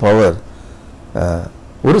வேவ்ஸ் ஆஃப் பவர்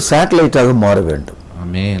ஒரு சேட்டலைட்டாக மாற வேண்டும்.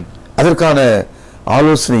 ஆமென். அதற்கான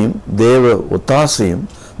ஆலோசனையும் தேவ ஒத்தாசையும்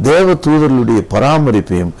தேவ தூதர்களுடைய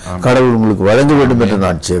பராமரிப்பையும் கடவுள் உங்களுக்கு வழங்க வேண்டும் என்று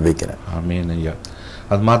நான் ஜெபிக்கிறேன். ஆமென் ஐயா.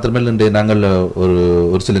 அது மாத்திரமல்ல, நாங்கள்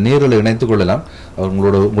ஒரு சில நேர்களை இணைத்துக் கொள்ளலாம்.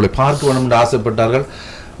 உங்களை பார்க்க வேண்டும் என்று ஆசைப்பட்டார்கள்,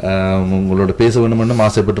 உங்களோட பேச வேண்டும் என்று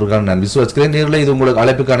ஆசைப்பட்டிருக்காங்க. நான் விசுவாசிக்கிறேன். நேரில் இது உங்களுக்கு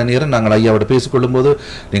அழைப்புக்கான நேரம். நாங்கள் ஐயாவோட பேசிக்கொள்ளும் போது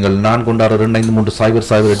நீங்கள் நான் கொண்டாட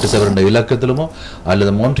 25300872 இலக்கத்திலுமோ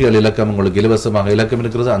அல்லது மோன்ட்ரியல் இலக்கம் உங்களுக்கு இலவசமாக இலக்கம்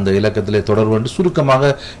இருக்கிறது, அந்த இலக்கத்திலே தொடர்பு கொண்டு சுருக்கமாக,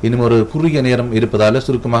 இன்னும் ஒரு குறுகிய நேரம் இருப்பதால்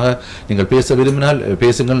சுருக்கமாக நீங்கள் பேச விரும்பினால்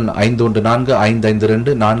பேசுங்கள்.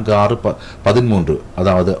 514-552-4613,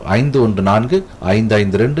 அதாவது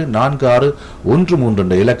 514-552-4613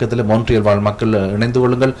 என்ற இலக்கத்தில் மோன்ட்ரியல் வாழ் மக்கள் இணைந்து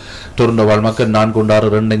கொள்ளுங்கள். டொரண்டோ வாழ் மக்கள் நான் கொண்டாட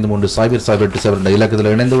 64753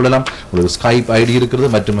 இலக்கத்தில் இணைந்து கொள்ளலாம். உங்களுக்கு ஸ்கைப் ஐடி இருக்கிறது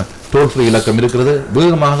மற்றும் டோல் ஃப்ரீ இலக்கம் இருக்கிறது.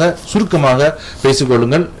 வேகமாக சுருக்கமாக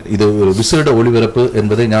பேசிக்கொள்ளுங்கள். இது ஒரு விசேட ஒளிபரப்பு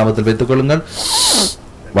என்பதை ஞாபகத்தில் வைத்துக் கொள்ளுங்கள்.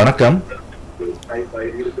 வணக்கம்.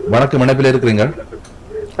 வணக்கம், இணைப்பில் இருக்கிறீங்க.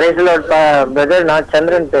 நான்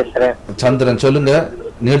சந்திரன் பேசுறேன். சந்திரன், சொல்லுங்க.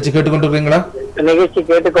 நிகழ்ச்சி கேட்டுக்கொண்டிருக்கீங்களா? நிகழ்ச்சி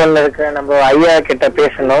கேட்டுக்கொண்டு இருக்கிறேன். நம்ம ஐயா கிட்ட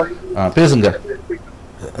பேசணும். பேசுங்க.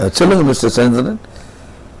 சொல்லுங்க மிஸ்டர் சந்திரன்,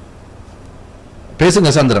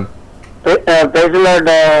 பேசுங்க சந்திரன்.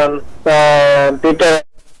 பீட்டர்,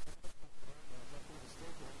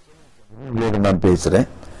 நான் பேசுறேன்.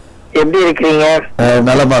 எப்படி இருக்கிறீங்க?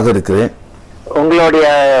 நலமாக இருக்கிறேன். உங்களுடைய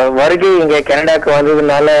வருகை இங்க கனடாக்கு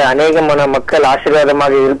வந்ததுனால அநேகமான மக்கள்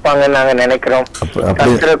ஆசீர்வாதமாக இருப்பாங்கன்னு நாங்க நினைக்கிறோம்.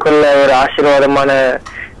 கர்த்தருக்குள்ள ஒரு ஆசீர்வாதமான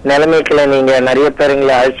நிலைமைக்குள்ள நீங்க நிறைய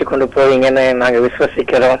பேருங்களை அழைச்சு கொண்டு போவீங்கன்னு நாங்க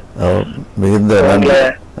விசுவசிக்கிறோம்.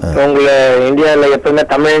 உங்களை இந்தியாவில எப்பவுமே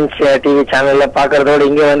தமிழ் டிவி சேனல்ல பாக்குறதோட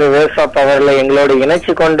இங்க வந்து வேவ்ஸ் ஆஃப் பவர்ல எங்களோட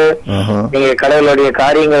இணைச்சு கொண்டு நீங்க கடவுளுடைய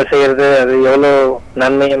காரியங்கள் செய்யறது அது எவ்வளவு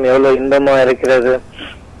நன்மையும் எவ்வளவு இன்பமா இருக்கிறது.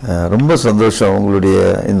 ரொம்ப சந்தோஷம். உங்களுடைய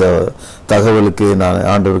இந்த தகவலுக்கு நான்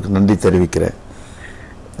ஆண்டவருக்கு நன்றி தெரிவிக்கிறேன்.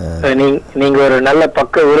 நீங்க ஒரு நல்ல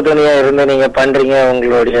பக்க உறுதுணையா இருந்து நீங்க பண்றீங்க.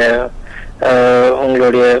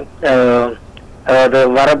 உங்களுடைய அதாவது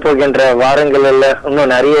வரப்போகின்ற வாரங்கள்ல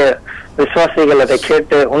இன்னும் நிறைய விசுவாசிகள் அதை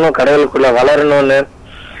கேட்டு இன்னும் கடவுளுக்குள்ள வளரணும்னு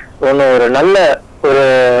இன்னும் ஒரு நல்ல ஒரு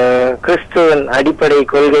கிறிஸ்துவின் அடிப்படை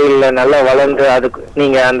கொள்கையில நல்லா வளர்ந்து அதுக்கு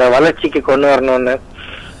நீங்க அந்த வளர்ச்சிக்கு கொண்டு வரணும்னு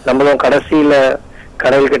நம்மளும் கடைசியில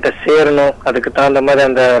கடவுள்கிட்ட சேரணும். அதுக்கு தகுந்த மாதிரி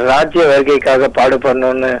அந்த ராஜ்ய வருகைக்காக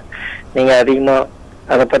பாடுபடணும்னு நீங்க அதிகமா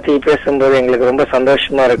அதை பத்தி பேசும்போது எங்களுக்கு ரொம்ப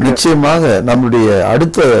சந்தோஷமா இருக்கு. நிச்சயமாக நம்முடைய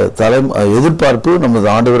அடுத்த எதிர்பார்ப்பு நமது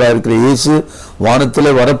ஆண்டவராக இருக்கிற இயேசு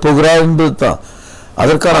வானத்திலே வரப்போகிறார் என்பதுதான்.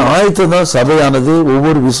 அதற்கான ஆயத்தம் தான் சபையானது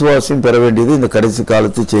ஒவ்வொரு விசுவாசியும் பெற வேண்டியது இந்த கடைசி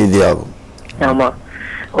காலத்து செய்தியாகும். ஆமா,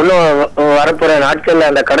 இன்னும் வரப்போற நாட்கள்ல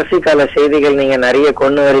அந்த கடைசி கால செய்திகள் நீங்க நிறைய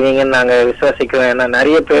கொண்டு வருவீங்கன்னு நாங்க விசுவாசிக்கிறோம். ஏன்னா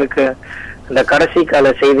நிறைய பேருக்கு இந்த கடைசி கால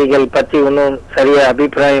செய்திகள் பத்தி இன்னும் சரியா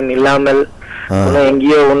அபிப்பிராயம் இல்லாமல் இன்னும்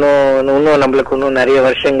எங்கேயோ இன்னும் நம்மளுக்கு இன்னும் நிறைய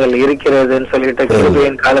வருஷங்கள் இருக்கிறதுன்னு சொல்லிட்டு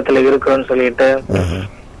கிருபையின் காலத்துல இருக்கிறோம்னு சொல்லிட்டு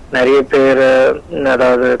நிறைய பேர்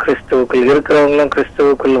அதாவது கிறிஸ்துவுக்குள் இருக்கிறவங்களும்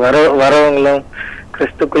கிறிஸ்துவுக்குள் வரவங்களும்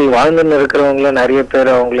கிறிஸ்துக்குள் வாழ்ந்துன்னு இருக்கிறவங்களும் நிறைய பேர்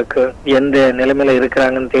அவங்களுக்கு எந்த நிலைமையில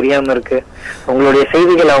இருக்கிறாங்கன்னு தெரியாம இருக்கு. உங்களுடைய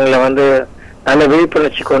செய்திகள் அவங்கள வந்து நல்ல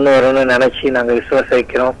விழிப்புணர்ச்சி கொண்டு வரணும்னு நினைச்சு நாங்க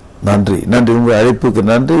விசுவாசிக்கிறோம். நன்றி. உங்க அழைப்புக்கு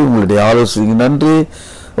நன்றி, உங்களுடைய ஆலோசனைக்கு நன்றி.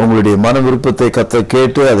 உங்களுடைய மன விருப்பத்தை கர்த்தர்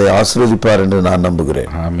கேட்டு அதை ஆசீர்வதிப்பார் என்று நான்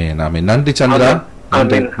நம்புகிறேன். ஆமென், ஆமென். நன்றி சந்திரா.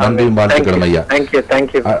 நன்றி, வாழ்த்துக்கள் ஐயா.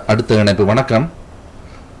 அடுத்த இணைப்பு. வணக்கம்.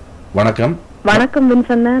 வணக்கம். வணக்கம்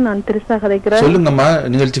வின்சன், நான் திருசா கதைக்கிறேன். சொல்லுங்கம்மா,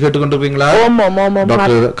 நிகழ்ச்சி கேட்டுக்கொண்டிருக்கீங்களா?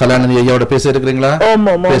 டாக்டர் கலாநிதி ஐயாவோட பேச இருக்கிறீங்களா?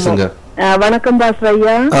 பேசுங்க. வணக்கம் பாஸ்டர்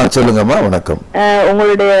ஐயா. சொல்லுங்கம்மா. வணக்கம்.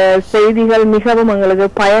 உங்களுடைய செய்திகள் மிகவும் எங்களுக்கு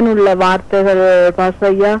பயனுள்ள வார்த்தைகள் பாஸ்டர்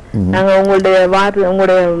ஐயா. நாங்க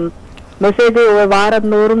உங்களுடைய மெசேஜ்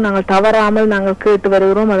வாரந்தோறும் நாங்கள் தவறாமல் நாங்கள் கேட்டு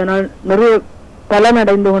வருகிறோம். அதனால் நிறைய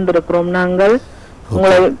பலனடைந்து கொண்டிருக்கிறோம். நாங்கள்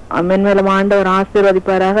உங்களை மென்மேலும் ஆண்டவர்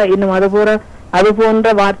ஆசீர்வதிப்பாராக. இன்னும் அது போன்ற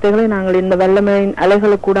வார்த்தைகளை நாங்கள் இந்த வல்லமையின்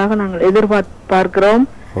அலைகளுக்கூடாக நாங்கள் எதிர்பார்க்கிறோம்.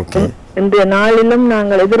 இன்றைய நாளிலும்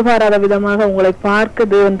நாங்கள் எதிர்பாராத விதமாக உங்களை பார்க்க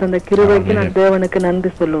தேவன் தந்த கிருபைக்கு நான் தேவனுக்கு நன்றி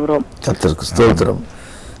சொல்லுகிறோம்.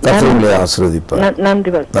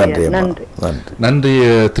 நன்றி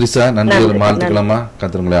திரிசா, நன்றி. வாழ்த்துக்களம்மா.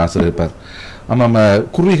 கர்த்தர் உங்களை ஆசீர்வதிப்பார். ஆமாம்,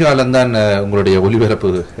 குறுகிய காலம்தான் உங்களுடைய ஒளிபரப்பு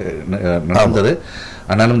நடந்தது.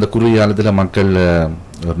 ஆனாலும் இந்த குறுகிய காலத்தில் மக்கள்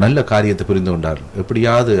ஒரு நல்ல காரியத்தை புரிந்து கொண்டார்கள்.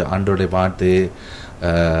 எப்படியாவது ஆண்டோடைய வார்த்தையை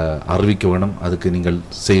அறிவிக்க வேணும். அதுக்கு நீங்கள்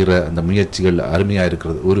செய்கிற அந்த முயற்சிகள் அருமையாக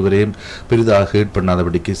இருக்கிறது. ஒருவரையும் பெரிதாக ஹேட்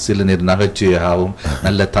பண்ணாதபடிக்கு சில நேரம் நகைச்சுவையாகவும்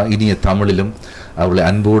நல்ல இனிய தமிழிலும் அவர்களை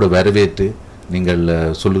அன்போடு வரவேற்று நீங்கள்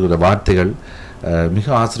சொல்லுகிற வார்த்தைகள் மிக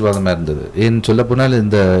ஆசீர்வாதமாக இருந்தது. ஏன்னு சொல்ல போனால்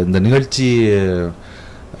இந்த நிகழ்ச்சி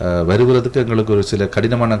வருகிறதுக்கு எங்களுக்கு ஒரு சில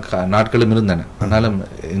கடினமான நாட்களும் இருந்தன. ஆனாலும்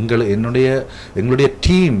எங்களுடைய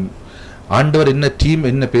டீம், ஆண்டவர்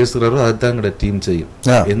என்ன பேசுகிறாரோ அதுதான் எங்களுடைய டீம் செய்யும்.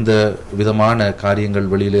 எந்த விதமான காரியங்கள்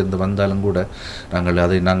வெளியிலிருந்து வந்தாலும் கூட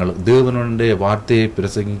நாங்கள் தேவனுடைய வார்த்தையை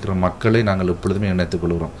பிரசங்கிக்கிற மக்களை நாங்கள் எப்பொழுதுமே இணைத்துக்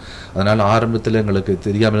கொள்கிறோம். அதனால் ஆரம்பத்தில் எங்களுக்கு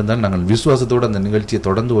தெரியாமல் இருந்தாலும் நாங்கள் விசுவாசத்தோடு அந்த நிகழ்ச்சியை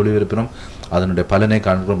தொடர்ந்து ஒளிபரப்பினோம். அதனுடைய பலனை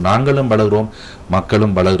காண்கிறோம். நாங்களும் வளர்கிறோம்,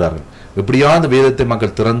 மக்களும் வளர்கிறார்கள். எப்படியாவது வேதத்தை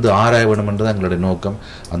மக்கள் திறந்து ஆராய வேண்டும் என்றுதான் எங்களுடைய நோக்கம்.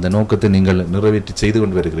 அந்த நோக்கத்தை நீங்கள் நிறைவேற்றி செய்து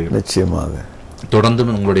கொண்டு வருகிறீர்கள். நிச்சயமாக தொடர்ந்து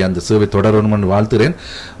உங்களுடைய அந்த சேவை தொடரணும் என்று வாழ்த்துகிறேன்.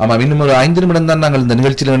 ஆமாம், இன்னும் ஒரு 5 நிமிடம் தான் நாங்கள் இந்த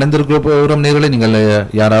நிகழ்ச்சியில் இணைந்திருக்கிறோம். நேர்களை நீங்கள்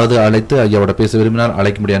யாராவது அழைத்து ஐயாவோட பேச விரும்பினால்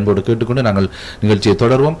அழைக்கும்படி அன்போடு கேட்டுக்கொண்டு நாங்கள் நிகழ்ச்சியை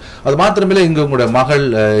தொடர்வோம். அது மாத்திரமில்லை, இங்கு உங்களுடைய மகள்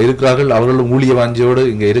இருக்கிறார்கள். அவர்களும் ஊழிய வாஞ்சியோடு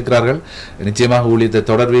இங்கே இருக்கிறார்கள். நிச்சயமாக ஊழியத்தை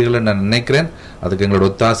தொடர்வீர்கள் நான் நினைக்கிறேன். அதுக்கு எங்களோட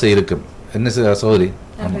ஒத்தாசை இருக்கும். என்ன சகோதரி?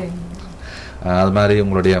 அது மாதிரி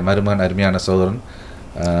உங்களுடைய மருமகன் அருமையான சகோதரன்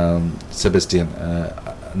செபஸ்டியன்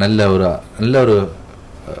நல்ல ஒரு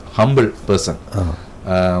ஹம்பிள் பர்சன்.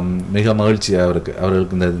 மிக மகிழ்ச்சி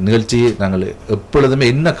அவர்களுக்கு இந்த நிகழ்ச்சியை நாங்கள் எப்பொழுதுமே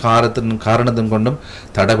என்ன காரணத்தின் கொண்டும்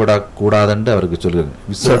தடைபடக்கூடாதுன்னு அவருக்கு சொல்கிறேன்.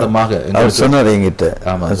 விசேடமாக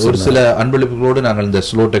ஆமா ஒரு சில அன்பளிப்புகளோடு நாங்கள் இந்த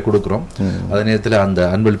ஸ்லோட்டை கொடுக்கிறோம். அதே நேரத்தில் அந்த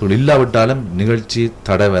அன்பளிப்புகள் இல்லாவிட்டாலும் நிகழ்ச்சி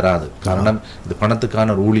தடை வராது. காரணம் இது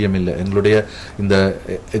பணத்துக்கான ஒரு ஊழியம் இல்லை.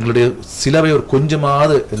 எங்களுடைய சிலவை ஒரு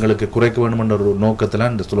கொஞ்சமாவது எங்களுக்கு குறைக்க வேண்டும் என்ற ஒரு நோக்கத்தில்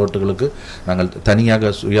இந்த ஸ்லோட்டுகளுக்கு நாங்கள்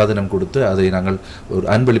தனியாக சுயாதீனம் கொடுத்து அதை நாங்கள் ஒரு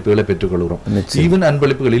அன்பளிப்புகளை பெற்றுக்கொள்கிறோம். ஈவன்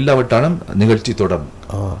அன்பளிப்புகள் இல்லாவிட்டாலும் நிகழ்ச்சி தொடரும்.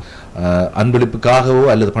 அன்பளிப்புக்காகவோ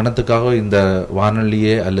அல்லது பணத்துக்காகவோ இந்த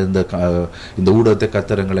வானொலியே அல்லது இந்த ஊடகத்தை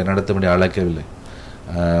கத்தரங்களை நடத்த வேண்டிய அழைக்கவில்லை.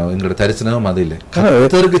 எங்களோட தரிசனமும் அது இல்லை.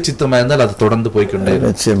 கத்தருக்கு சித்தமா இருந்தால் அது தொடர்ந்து போய்கொண்டே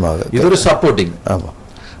நிச்சயமாக. இது ஒரு சப்போர்ட்டிங்.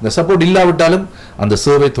 இந்த சப்போர்ட் இல்லாவிட்டாலும் அந்த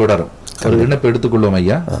சேவை தொடரும். ஒரு இணைப்பு எடுத்துக்கொள்வோம்.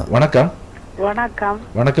 ஐயா வணக்கம். வணக்கம்.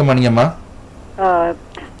 வணக்கம் மணியம்மா.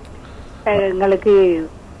 எங்களுக்கு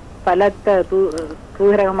பலத்த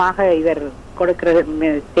தூரமாக இவர் கொடுக்கிற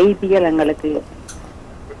செய்திகள் எங்களுக்கு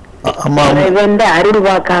அருள்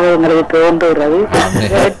வாக்காக எங்களுக்கு தோன்றுகிறது.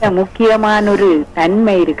 முக்கியமான ஒரு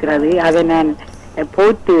தன்மை இருக்கிறது. அதை நான்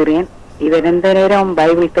போற்றுகிறேன். இவர் எந்த நேரம்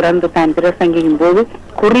பைபிள் திறந்து தான் பிரசங்கிக்கும் போது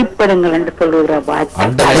குறிப்பிடுங்கள் என்று சொல்லுகிற வார்த்தை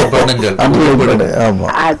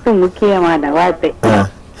அது முக்கியமான வார்த்தை.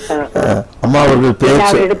 அம்மா அவர்கள்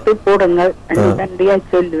பேர் எடுத்து போடுங்கள் நன்றியா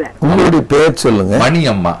சொல்லுவேன். உங்களுடைய பேர் சொல்லுங்க.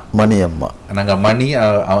 மணியம்மா. மணியம்மா. நாங்க மணி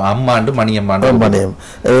அம்மாண்டு மணியம்மாண்டு. மணியம்.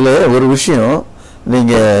 இதுல ஒரு விஷயம்,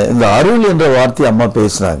 நீங்க இந்த அருள் என்ற வார்த்தை அம்மா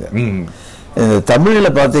பேசுறாங்க. தமிழ்ல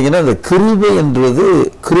பாத்தீங்கன்னா இந்த கிருபை என்றது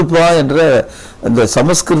கிருபா என்ற இந்த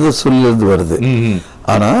சமஸ்கிருத சொல்லிலிருந்து வருது.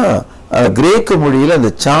 ஆனா கிரேக்க மொழியில அந்த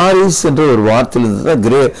சாரிஸ் என்ற ஒரு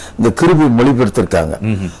வார்த்தையிலிருந்து இந்த கிருபை மொழிபெயர்த்திருக்காங்க.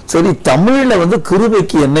 சரி, தமிழ்ல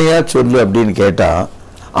கிருபைக்கு என்னையா சொல்லு அப்படின்னு கேட்டா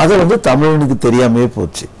அதை தமிழனுக்கு தெரியாமே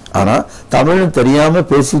போச்சு. ஆனா தமிழன் தெரியாம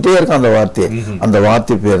பேசிட்டே இருக்கான் அந்த வார்த்தையை. அந்த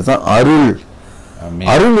வார்த்தை பேர் தான் அருள்.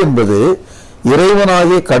 அருள் என்பது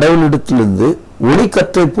இறைவனாகிய கடவுளிடத்திலிருந்து ஒளி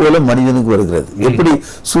கற்றை போல மனிதனுக்கு வருகிறது. எப்படி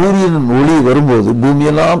சூரியனின் ஒளி வரும்போது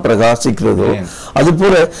பூமியெல்லாம் பிரகாசிக்கிறதோ அது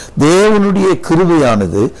போல தேவனுடைய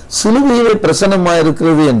கிருபையானது சிலுவையிலே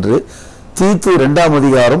பிரசன்னமாயிருக்கிறது என்று தீத்து 2ஆம்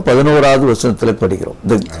அதிகாரம் 11வது வசனத்தில் படிக்கிறோம்.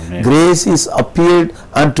 The grace is appeared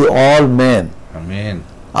unto all men.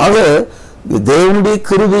 ஆக தேவனுடைய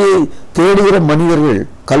கிருபையை தேடுகிற மனிதர்கள்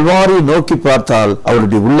கல்வாரியை நோக்கி பார்த்தால்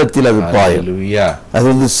அவருடைய உள்ளத்தில் அது பாயும்,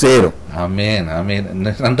 அது சேரும். ஆமேன் ஆமேன்.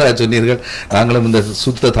 நன்றாக சொன்னீர்கள். நாங்களும் இந்த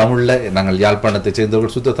சுத்த தமிழ்ல, நாங்கள் யாழ்ப்பாணத்தை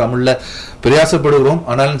சேர்ந்தவர்கள் சுத்த தமிழ்ல பிரயாசப்படுகிறோம்.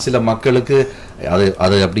 ஆனாலும் சில மக்களுக்கு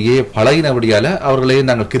அது அப்படியே பழகினபடியால அவர்களையும்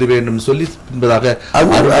நாங்கள் கிருபை வேண்டும் சொல்லி என்பதாக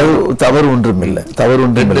தவறு ஒன்றும் இல்லை. தவறு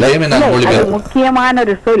ஒன்றும் இல்லை. முக்கியமான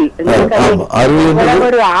ஒரு சொல்.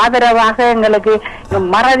 ஒரு ஆதரவாக எங்களுக்கு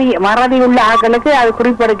மறதி உள்ள ஆக்களுக்கு அது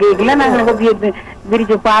குறிப்பிட நாங்கள்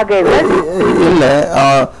விரிச்சு பார்க்க இல்ல.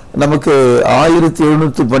 நமக்கு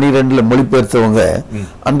 1712 மொழிபெயர்த்தவங்க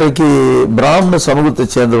அன்றைக்கு பிராமண சமூகத்தை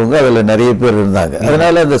சேர்ந்தவங்க அதுல நிறைய பேர் இருந்தாங்க.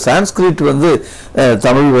 அதனால அந்த சான்ஸ்கிரிட்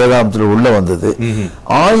தமிழ் வேதாந்தத்தில் உள்ள வந்தது.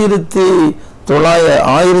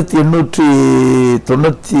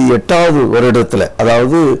 1898 வருடத்துல,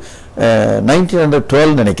 அதாவது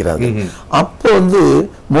 1912 நினைக்கிறாரு. அப்போ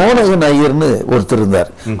மோனகன் ஐயர்னு ஒருத்தர் இருந்தார்.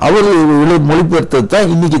 அவரு மொழிபெயர்த்தது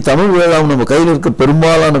தான் இன்னைக்கு தமிழ் வேதாகம் நம்ம கையில் இருக்க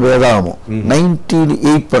பெரும்பாலான வேதாகமும்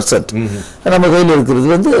 98% நம்ம கையில்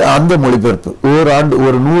இருக்கிறது அந்த மொழிபெயர்ப்பு.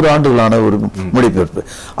 ஒரு 100 ஆண்டுகளான ஒரு மொழிபெயர்ப்பு.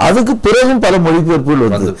 அதுக்கு பிறகும் பல மொழிபெயர்ப்புகள்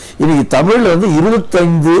வருது. இன்னைக்கு தமிழ்ல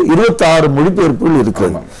 26 மொழிபெயர்ப்புகள்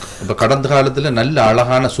இருக்கிறது. கடந்த காலத்துல நல்ல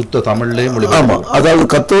அழகான சுத்த தமிழ்லயே மொழி. ஆமா, அதாவது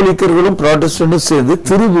கத்தோலிக்கர்களும் புராட்டஸ்டன்டும் சேர்ந்து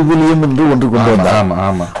திருவிவிலியம் என்று ஒன்று கொண்டு வந்தாங்க.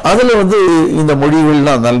 அதுல இந்த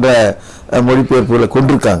மொழிகள்லாம் நல்ல மொழிபெயர்ப்புகளை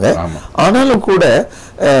கொண்டிருக்காங்க. ஆனாலும் கூட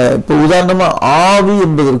இப்ப உதாரணமா ஆவி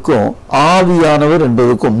என்பதற்கும் ஆவியானவர்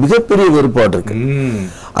என்பதற்கும் மிகப்பெரிய வேறுபாடு இருக்கு.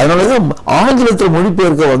 அதனாலதான் ஆங்கிலத்தில்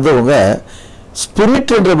மொழிபெயர்க்க வந்தவங்க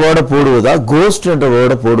ஸ்பிரிட் என்ற வேர்டை போடுவதா கோஸ்ட் என்ற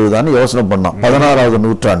வேர்டை போடுவதான்னு யோசனை பண்ணோம் 16வது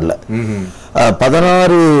நூற்றாண்டுல,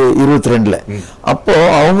 1622. அப்போ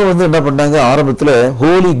அவங்க என்ன பண்ணாங்க, ஆரம்பத்துல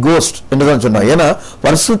ஹோலி கோஸ்ட் என்றுதான் சொன்னாங்க. ஏன்னா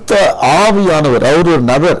பரிசுத்த ஆவியானவர் அவர் ஒரு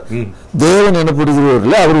நபர், தேவன்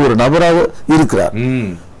எனப்படுகிறவர்ல அவர் ஒரு நபராக இருக்கிறார்,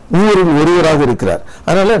 ஒருவராக இருக்கிறார்.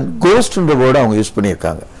 அதனால கோஸ்ட் என்ற வேர்டை அவங்க யூஸ்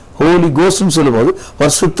பண்ணியிருக்காங்க. ஹோலி கோஸ்ட் சொல்லும் போது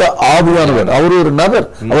பரிசுத்த ஆவியானவர் அவர் ஒரு நபர்,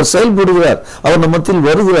 அவர் செயல்படுகிறார், அவர் நம்மத்தில்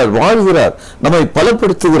வருகிறார், வாழ்கிறார், நம்மை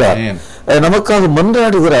பலப்படுத்துகிறார், நமக்காக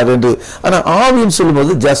மன்றாடுகிறார் என்று. ஆனா ஆவின்னு சொல்லும்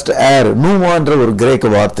போது ஜஸ்ட் ஏர் நூமா என்ற ஒரு கிரேக்க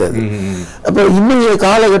வார்த்தை. அது அப்ப இன்னைய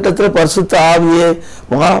காலகட்டத்தில் பரிசுத்த ஆவியே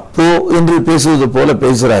வா போ என்று பேசுவது போல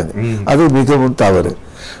பேசுறாங்க. அது மிகவும் தவறு.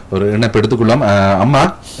 ஒரு இணைப்பு எடுத்துக்கொள்ளலாம். அம்மா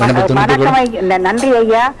இணைப்பு துண்டித்துக்கொள்ளும். வணக்கம், நன்றி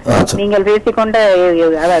ஐயா. நீங்கள் பேசிக்கொண்ட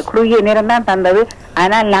குறுகிய நேரம் தான் தந்தது.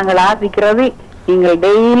 ஆனால் நாங்கள் ஆசிக்கிறது நீங்கள்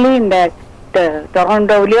டெய்லி இந்த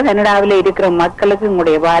டொரண்டோவிலயோ கனடாவிலோ இருக்கிற மக்களுக்கு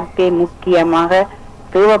உங்களுடைய வார்த்தை முக்கியமாக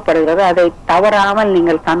தேவைப்படுகிறது. அதை தவறாமல்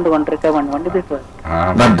நீங்கள் தந்து கொண்டிருக்க வேண்டும்.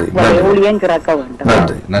 ஊழியம் சிறக்க வேண்டும்.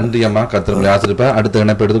 நன்றி அம்மா, கர்த்தர் ஆசிரிப்பா. அடுத்த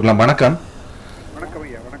இணைப்பு எடுத்துக்கலாம். வணக்கம்.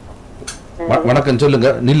 வணக்கம், சொல்லுங்க.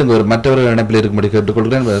 நில்லுங்க, ஒரு மற்றவர் இணைப்பில் இருக்கும்படி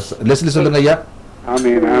கேட்டுக்கொள்கிறேன். லெஸ்லி சொல்லுங்க ஐயா.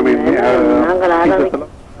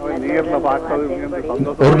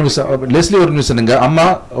 ஒரு நிமிஷம் லெஸ்லி, ஒரு நிமிஷம். நீங்க அம்மா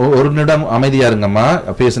ஒரு நிமிடம் அமைதியா இருங்க அம்மா,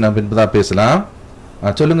 பேசின பின்புதான் பேசலாம்.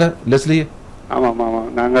 சொல்லுங்க லெஸ்லி. ஆமா,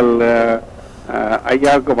 நாங்கள்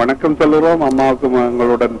ஐயாவுக்கு வணக்கம் சொல்லுறோம். அம்மாவுக்கும்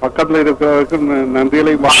எங்களுடன் பக்கத்துல இருக்கிறவருக்கும்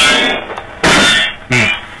நன்றிகளை.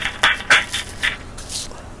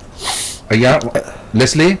 ஐயா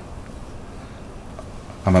லெஸ்லி.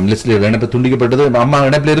 ஆமாம், லெஸ்லி இணைப்பு துண்டிக்கப்பட்டது. அம்மா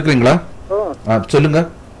இணைப்பில் இருக்கிறீங்களா? சொல்லுங்க.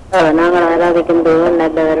 நாங்கள் ஆராதிக்கும் தேவன்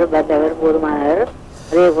நல்லவர், வல்லவர், போதுமானவர்.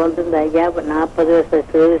 அதே போன்று இந்த ஐயா 40 வருஷம்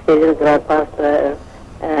சேவை செய்திருக்கிறார். பாஸ்டர்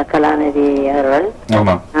கலாநிதி அவர்கள்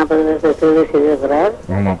 40 வருஷம் சேவை செய்திருக்கிறார்.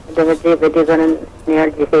 பெற்றிக்கொடன்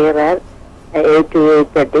நிகழ்ச்சி செய்கிறார்.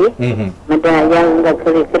 8-8:30. மற்ற ஐயா இந்த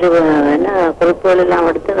குறிப்புகள் எல்லாம்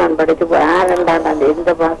எடுத்து நான் படித்து 2ஆம்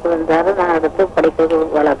எந்த பாசம் இருந்தாலும் நான் எடுத்து படிக்கிறது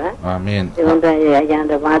வளர்றேன். ஐயா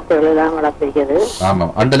அந்த வார்த்தைகள் எல்லாம் வளர்ப்பிக்கிறது.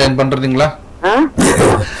 அண்டர்லைன் பண்றீங்களா?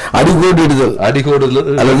 அடிகோடிடுதல்,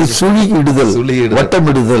 அல்லது சுழியிடுதல்,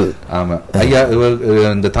 வட்டமிடுதல். ஆமா ஐயா,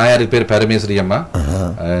 இந்த தாயாருக்கு பேர் பரமேஸ்வரி அம்மா.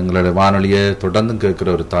 எங்களோட வானொலியை தொடர்ந்து கேட்கிற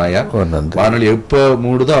ஒரு தாயார். வானொலி எப்ப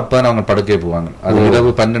மூடுதோ அப்ப அவங்க படுக்கே போவாங்க. அது இரவு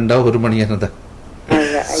 12 1 மணி இருந்தா.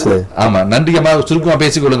 ஆமா, நன்றி அம்மா. சுருக்கமா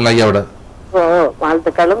பேசிக்கொள்ளுங்களா ஐயாவோட.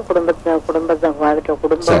 வாழ்த்துக்களும் குடும்பம்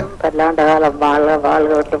பல்லாண்டு காலம்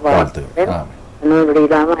வாழ்த்து நோய்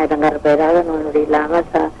இல்லாம ஐயங்கார பேராக நோய் இல்லாம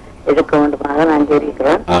இருக்க வேண்டுமாக நான்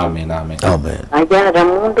தெரிவிக்கிறேன். ஐயா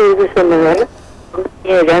 3 இது சொன்னவர்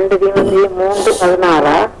 2 தீவந்தியும்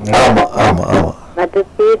 3:16 மற்ற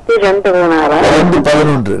தீர்த்து 2:16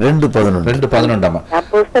 2:11 ஆமா.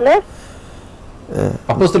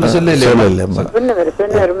 அப்போஸ்தலர் சொல்ல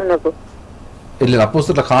இல்ல,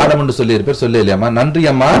 அப்போஸ்தலர் காலம் சொல்லி இருப்பார், சொல்ல இல்லையாமா. நன்றி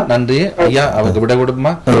அம்மா, நன்றி ஐயா. அவங்க விட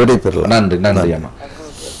கொடுமா. நன்றி அம்மா.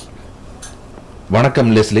 வணக்கம்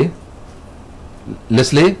லெஸ்லி.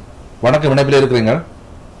 லெஸ்லி வணக்கம், இணைப்பில் இருக்கிறீங்க.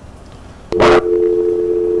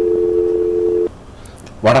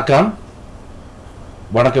 வணக்கம்,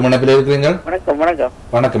 இணைப்பில் இருக்கிறீங்க.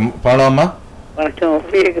 வணக்கம் பாலம்மா.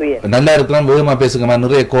 நல்லா இருக்கலாம், வேகமா பேசுங்கம்மா,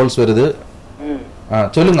 நிறைய கால்ஸ் வருது.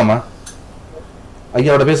 சொல்லுங்கம்மா.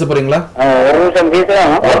 ஐயாவோட பேச போறீங்களா?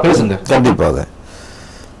 பேசுங்க, கண்டிப்பாக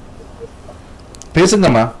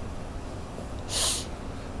பேசுங்கம்மா.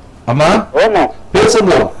 அம்மா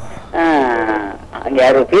பேசுங்க.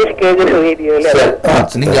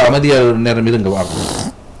 நீங்க அமைதியா நேரம் இருங்க.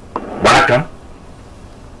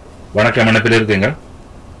 வணக்கம், இணைப்பில் இருக்கீங்க.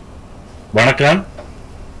 வணக்கம்.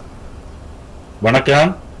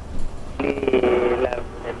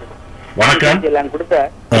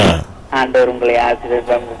 ஆண்டவர் உங்களை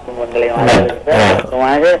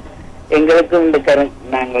எங்களுக்கும் இந்த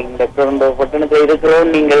நாங்கள் இந்த பட்டணத்தில் இருக்கிறோம்.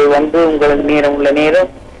 நீங்கள் வந்து உங்களுக்கு நேரம் உள்ள நேரம்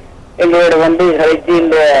எங்களோட வந்து கழித்து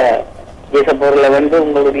இந்த தேசப்பொருளை வந்து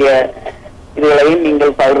உங்களுடைய இதுகளையும்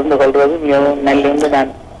நீங்கள் பகிர்ந்து கொள்வது மிகவும் நல்லது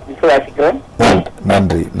நான் விசுவாசிக்கிறோம்.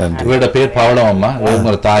 நன்றி. இவரோட பேர் பவளம் அம்மா,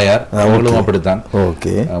 இவங்க தாயார். அவங்களும் அப்படித்தான்.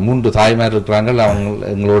 3 தாய்மார் இருக்கிறாங்க. அவங்க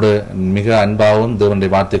எங்களோட மிக அன்பாகவும்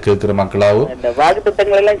தேவனுடைய வார்த்தை கேட்கிற மக்களாகவும் இந்த வாக்கு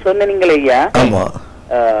திட்டங்கள் எல்லாம் சொன்னீங்களே ஐயா.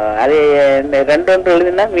 அது 2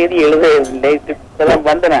 எழுதுனா மீதி எழுதவில்லை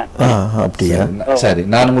வந்தன. சரி,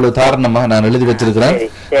 நான் உங்களுக்கு தாரணமா நான் எழுதி வச்சிருக்கிறேன்.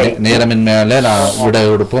 நேரமின் மேல நான் விட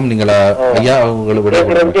கொடுப்போம். நீங்களா ஐயா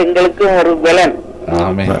உங்களுக்கு எங்களுக்கும் ஒரு பலன்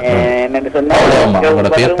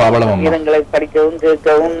படிக்கவும்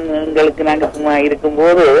கேட்கவும் எங்களுக்கு நாங்க சும்மா இருக்கும்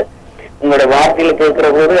போது உங்களோட வார்த்தையில கேட்கிற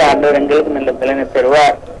போது ஆண்டவர் எங்களுக்கு நல்ல பலனை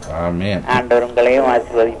தருவார். ஆண்டவர் உங்களையும்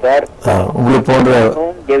ஆசீர்வதிப்பார்.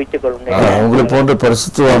 உங்களை போன்ற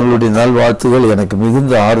பரிசுத்தவான்களுடைய நல்வாழ்த்துகள் எனக்கு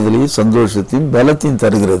மிகுந்த ஆறுதலையும் சந்தோஷத்தையும் பலத்தையும்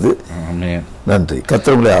தருகிறது. நன்றி.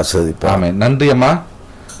 கர்த்தர் உங்களை ஆசீர்வதிப்பார். நன்றி அம்மா.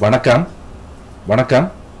 வணக்கம்.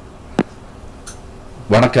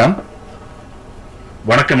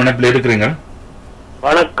 இணைப்பில் இருக்கிறீங்க.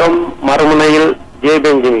 வணக்கம். மறுமுனையில் ஜே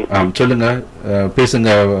பெஞ்சமின். சொல்லுங்க, பேசுங்க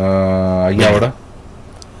ஐயாவோட.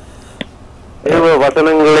 தேவ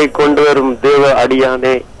வசனங்களை கொண்டு வரும் தேவ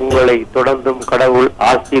அடியானே, உங்களை தொடர்ந்தும் கடவுள்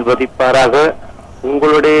ஆசீர்வதிப்பாராக.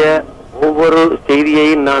 உங்களுடைய ஒவ்வொரு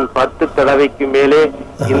செய்தியையும் நான் 10 தடவைக்கு மேலே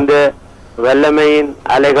இந்த வல்லமையின்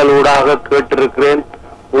அலைகளூடாக கேட்டிருக்கிறேன்.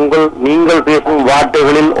 நீங்கள் பேசும்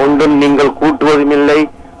வார்த்தைகளில் ஒன்றும் நீங்கள் கூட்டுவதும் இல்லை,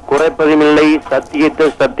 குறைப்பதும் இல்லை. சத்தியத்தை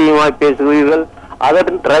சத்தியமாய் பேசுகிறீர்கள்.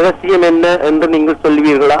 அதன் ரகசியம் என்ன என்று நீங்கள்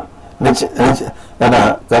சொல்வீர்களா? ஏன்னா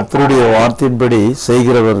கர்த்தருடைய வார்த்தையின்படி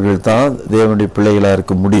செய்கிறவர்கள் தான் தேவனுடைய பிள்ளைகளா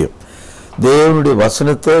இருக்க முடியும். தேவனுடைய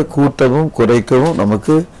வசனத்தை கூட்டவும் குறைக்கவும்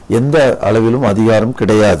நமக்கு எந்த அளவிலும் அதிகாரம்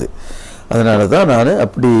கிடையாது. அதனால தான் நான்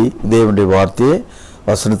அப்படி தேவனுடைய வார்த்தையை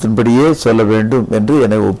வசனத்தின்படியே சொல்ல வேண்டும் என்று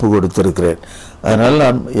என்னை ஒப்பு கொடுத்திருக்கிறேன். அதனால்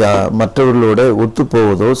நான் மற்றவர்களோட ஒத்து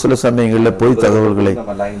போவதோ சில சமயங்களில் போய் தகவல்களை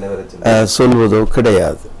சொல்வதோ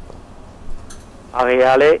கிடையாது.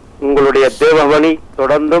 ஆகையாலே உங்களுடைய தேவமணி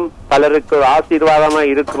தொடர்ந்தும் பலருக்கு ஆசீர்வாதமாய்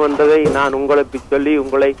இருக்கும் என்பதை நான் உங்களுக்கு சொல்லி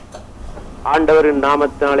உங்களை ஆண்டவரின்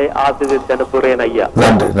நாமத்தினாலே ஆசீர்வதித்து அனுப்புகிறேன் ஐயா.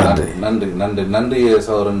 நன்றி நன்றி நன்றி நன்றி நன்றி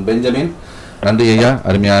சகோதரன் பெஞ்சமின். நன்றி ஐயா.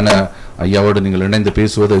 அருமையான ஐயாவோடு நீங்கள் இணைந்து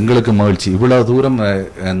பேசுவது எங்களுக்கு மகிழ்ச்சி. இவ்வளவு தூரம்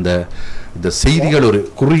இந்த செய்திகள் ஒரு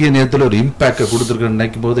குறுகிய நேரத்தில் ஒரு இம்பாக்ட் கொடுத்திருக்க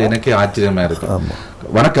நினைக்கும் போது எனக்கே ஆச்சரியமா இருக்கு.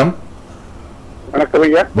 வணக்கம். வணக்கம்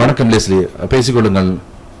ஐயா. வணக்கம் லெஸ்லி, பேசிக்கொள்ளுங்கள்.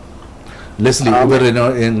 லெஸ்லி இவர்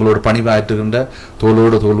எங்களோட பணிவாற்றுகின்ற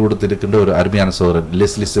தோளோடு தோல் கொடுத்திருக்கின்ற ஒரு அருமையான சோழன்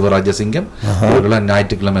லெஸ்லி சிவராஜசிங்கம். இவர்களாம்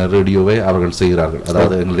ஞாயிற்றுக்கிழமை ரேடியோவை அவர்கள் செய்கிறார்கள்.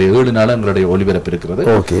 அதாவது எங்களுடைய 7 நாள் எங்களுடைய ஒளிபரப்பு இருக்கிறது.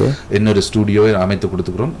 இன்னொரு ஸ்டுடியோவை அமைத்து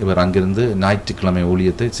கொடுத்துக்கிறோம். இவர் அங்கிருந்து ஞாயிற்றுக்கிழமை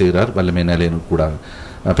ஊழியத்தை செய்கிறார். வல்லமை நிலையம் கூட.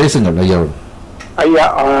 பேசுங்கள் ஐயாவோடு. ஐயா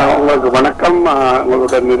உங்களுக்கு வணக்கம்.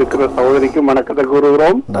 உங்களுடன் இருக்கிற சகோதரிக்கும் வணக்கத்தை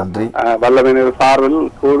கூறுகிறோம். நன்றி. வல்லமையினர் சார்பில்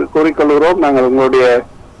கூறிக்கொள்கிறோம். நாங்கள் உங்களுடைய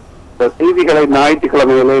செய்திகளை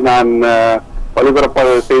ஞாயிற்றுக்கிழமைகளை நான் ஒளிபரப்ப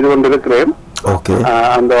செய்து கொண்டிருக்கிறேன்.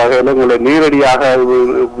 அந்த வகையில் உங்களை நேரடியாக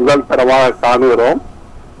முதல் தரமாக காணுகிறோம்.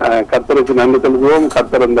 கர்த்தருக்கு நன்றி செலுத்துவோம்.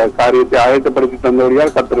 கர்த்தர் இந்த காரியத்தை ஆயத்தப்படுத்தி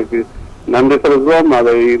தந்தபடியால் கர்த்தருக்கு நன்றி செலுத்துவோம்.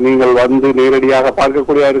 அதை நீங்கள் வந்து நேரடியாக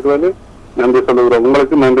பார்க்கக்கூடிய இருக்கிறது. நன்றி சொல்லுகிறோம்.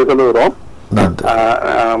 உங்களுக்கு நன்றி சொல்லுகிறோம்.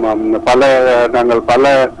 நாங்கள் பல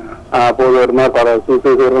போதுவருமா பல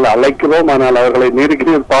சுசேஷர்கள் அழைக்கிறோம். ஆனால் அவர்களை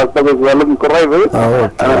நேரடியில் பார்ப்பது வெறும் குறைவு.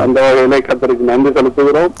 அந்த வகையிலே கர்த்தருக்கு நன்றி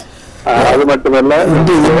செலுத்துகிறோம். அது மட்டுமல்ல,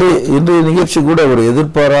 இன்றைய நிகழ்ச்சி கூட ஒரு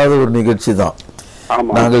எதிர்பாராத ஒரு நிகழ்ச்சி தான்.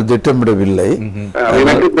 நாங்கள் திட்டமிடவில்லை.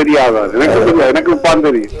 எனக்கு தெரியாது, எனக்கு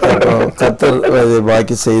தெரியும். கர்த்தர்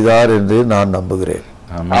பாக்கி செய்தார் என்று நான் நம்புகிறேன்.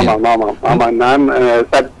 நான்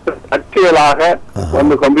சர்ச்சைகளாக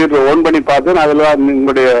வந்து கம்ப்யூட்டர் ஓன் பண்ணி பார்த்தேன். அதுல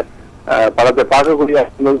உங்களுடைய படத்தை பார்க்கக்கூடிய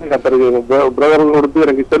பிரதர்கள் கொடுத்து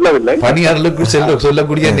எனக்கு சொல்லவில்லை. பணியாளர்களுக்கு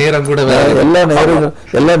சொல்லக்கூடிய நேரம் கூட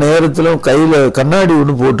எல்லா நேரத்திலும் கையில கண்ணாடி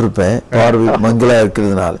ஒண்ணு போட்டிருப்பேன். பார்வை மங்களா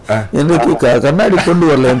இருக்கிறதுனால எனக்கு கண்ணாடி கொண்டு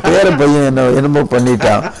வரல. என் பேர பையன் என்னமோ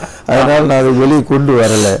பண்ணிட்டான். அதனால நான் அதை வெளியே கொண்டு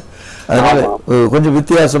வரல. அதனால கொஞ்சம்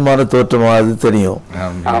வித்தியாசமான தோற்றமா அது தெரியும்.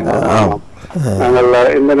 நாங்கள்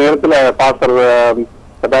இந்த நேரத்துல பாஸ்டர்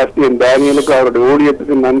செபாஸ்டியன் டேனியலுக்கு அவருடைய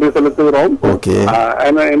ஊழியத்துக்கு நன்றி செலுத்துகிறோம்.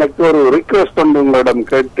 எனக்கு ஒரு ரிக்வெஸ்ட் ஒன்று உங்களிடம்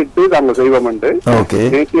கேட்டுட்டு நாங்கள் செய்வோம் என்று.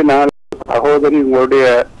 நேற்றைய நாள் சகோதரி உங்களுடைய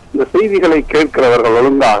இந்த செய்திகளை கேட்கிறவர்கள்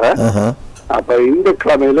ஒழுங்காக அப்ப இந்த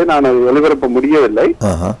கிழமையில நான் அதை ஒளிபரப்ப முடியவில்லை.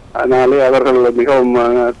 அதனாலே அவர்கள் மிகவும்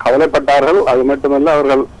கவலைப்பட்டார்கள். அது மட்டுமல்ல,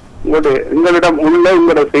 அவர்கள் எங்களிடம் உள்ள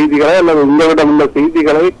உங்களுடைய செய்திகளை அல்லது உங்களிடம் உள்ள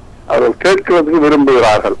செய்திகளை அவர்கள் கேட்கிறதுக்கு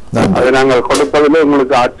விரும்புகிறார்கள். அதை நாங்கள் கொடுப்பதில்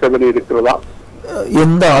உங்களுக்கு ஆட்சேபனை இருக்கிறதா?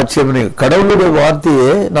 எந்த ஆட்சேபனை? கடவுளுடைய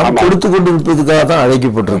வார்த்தையை நாம் கொடுத்து கொண்டிருப்பதுக்காக தான்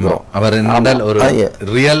அழைக்கப்பட்டிருக்கிறோம். அவர் என்றால் ஒரு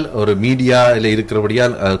ரியல் ஒரு மீடியால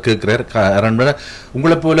இருக்கிறபடியால் கேட்கிறார்.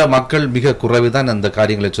 உங்களை போல மக்கள் மிக குறைவுதான் அந்த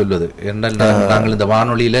காரியங்களை சொல்வது. என்றால் நாங்கள் இந்த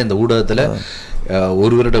வானொலியில இந்த ஊடகத்துல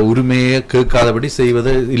ஒருவருடைய உரிமையை கேட்காதபடி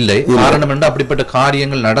செய்வது இல்லை. காரணம் என்ன, அப்படிப்பட்ட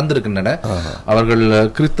காரியங்கள் நடந்திருக்கின்றன. அவர்கள்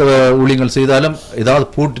கிறிஸ்தவ ஊழியங்கள் செய்தாலும் ஏதாவது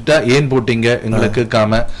போட்டுட்டா ஏன் போட்டீங்க எங்களை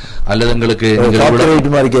கேட்காம, அல்லது எங்களுக்கு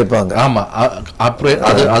கேட்பாங்க. ஆமா, அப்புறம்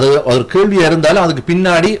அது ஒரு கேள்வியா இருந்தாலும் அதுக்கு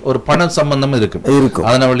பின்னாடி ஒரு பண சம்பந்தம் இருக்கும்.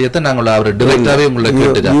 அதனால வழியத்தை நாங்கள் அவர் டைரக்டாவே உங்களை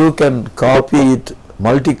கேட்டுதான். You can copy it,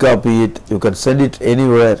 multi-copy it, you can send it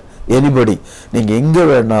anywhere, anybody. நீங்க எங்க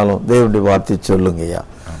வேணாலும் தேவனுடைய வார்த்தை சொல்லுங்கய்யா.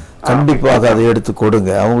 கண்டிப்பாக அதை எடுத்து கொடுங்க.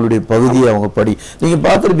 அவங்களுடைய பகுதியை அவங்க படி. நீங்க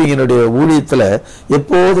பார்த்திருப்பீங்க, என்னுடைய ஊழியத்துல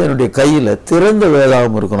எப்போதும் என்னுடைய கையில திறந்த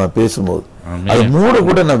வேதாகம் இருக்கும். நான் பேசும்போது அது மூட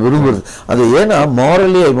கூட நான் விரும்புறது. அது ஏன்னா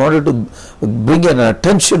morally I wanted to bring an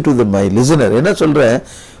attention to my listener. என்ன சொல்றேன்,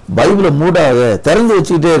 பைபிளை மூடாத, திறந்து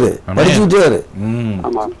வச்சுக்கிட்டே இரு, படிச்சுக்கிட்டே இரு.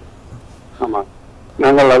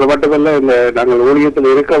 நாங்கள் அது மட்டுமல்ல, இந்த நாங்கள்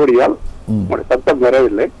ஊழியத்தில் இருக்கபடியால் உங்களுடைய சத்தம்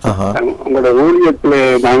வரவில்லை. உங்களுடைய ஊழியத்தில்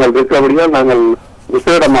நாங்கள் இருக்கபடியால் நாங்கள்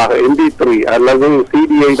விசேடமாக MP3 அல்லது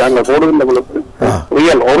CD-யை நாங்கள் போடுகின்ற பொழுது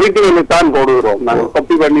ரியல் ஒரிஜினலை தான் போடுகிறோம். நாங்கள்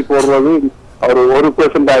காப்பி பண்ணி போடுறது ஒரு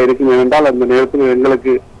 1% இருக்கும். என்றால் அந்த நேரத்தில்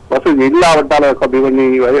எங்களுக்கு வசதி இல்லாவிட்டால் காப்பி பண்ணி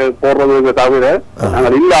போடுறது தவிர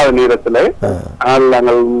நாங்கள் இல்லாத நேரத்தில்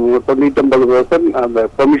நாங்கள் 99% அந்த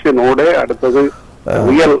பெர்மிஷனோட அடுத்தது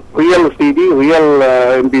ரியல் சிடி ரியல்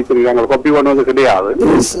MP3 நாங்கள் காப்பி பண்ணுவது கிடையாது.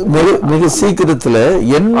 மிக சீக்கிரத்துல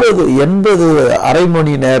 80 அரை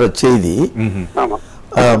மணி நேர செய்தி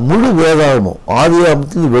முழு வேதாகமும்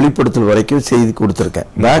ஆதியாகமத்தில் வெளிப்படுத்தல் வரைக்கும் செய்தி கொடுத்திருக்கேன்.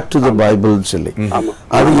 பேக் டு தி பைபிள்னு சொல்லி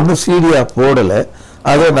அது இன்னும் சீடியா போடல.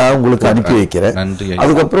 அதை நான் உங்களுக்கு அனுப்பி வைக்கிறேன்.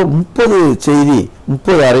 அதுக்கப்புறம்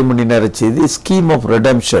 30 அரை மணி நேர செய்தி ஸ்கீம் ஆஃப்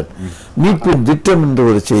ரெடம்ஷன் மீட்பின் திட்டம் என்ற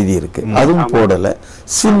ஒரு செய்தி இருக்கு, அதுவும் போடல.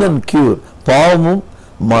 சின் அண்ட் கியூர் பாவமும்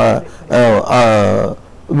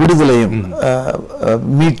விடுதலையும்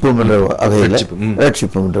மீட்பும் என்ற வகையில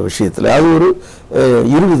ரட்சிப்பும் என்ற விஷயத்துல அது ஒரு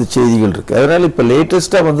 20 செய்திகள் இருக்கு. அதனால இப்ப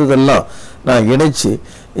லேட்டஸ்டா வந்ததெல்லாம் நான் இணைச்சு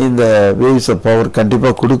இந்த வேவ்ஸ் ஆஃப் பவர்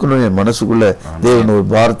கண்டிப்பா கொடுக்கணும் என் மனசுக்குள்ள தேவன் ஒரு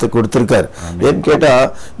பாரத்தை கொடுத்திருக்காரு. ஏன்னு கேட்டா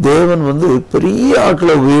தேவன் பெரிய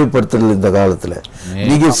ஆட்களை உபயோகப்படுத்துறது இந்த காலத்துல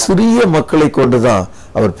மிக சிறிய மக்களை கொண்டுதான்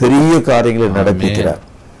அவர் பெரிய காரியங்களை நடப்பிக்கிறார்.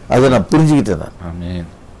 அதை நான் புரிஞ்சுக்கிட்டேன்.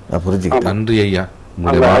 நான் புரிஞ்சுக்கிட்டேன். நன்றி ஐயா.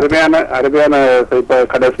 அருமையான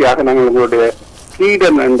கடைசியாக நாங்கள் உங்களுடைய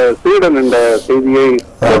சீடன் என்ற செய்தியை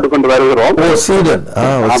போட்டுக்கொண்டு வருகிறோம்.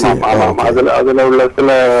 அதுல உள்ள சில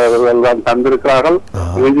தந்திருக்கிறார்கள்.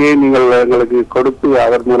 இதையே நீங்கள் எங்களுக்கு கொடுத்து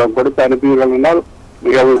அவர் மூலம் கொடுத்து அனுப்புவீர்கள் என்றால்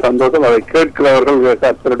மிகவும் சந்தோஷம். அதை கேட்கிறவர்கள்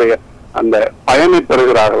கர்த்தருடைய அந்த பயனை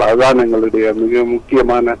பெறுகிறார்கள். அதுதான் எங்களுடைய மிக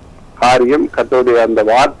முக்கியமான காரியம். கர்த்தருடைய அந்த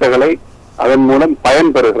வார்த்தைகளை அதன் மூலம்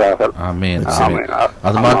பயன் பெறுகிறார்கள்.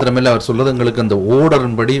 அது மாத்திரமில்ல, அவர் சொல்றது எங்களுக்கு அந்த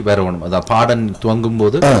ஓர்டரின்படி வரணும். அதான் பாடம் துவங்கும்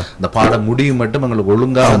போது அந்த பாடம் முடியும் மட்டும் எங்களுக்கு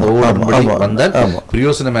ஒழுங்காக அந்த ஓர்டரின்படி வந்தால்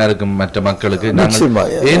பிரயோசனமா இருக்கும் மற்ற மக்களுக்கு.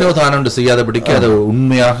 நாங்கள் ஏனோ தானொன்று செய்யாதபடிக்கு அதை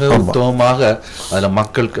உண்மையாக உத்தமமாக அதுல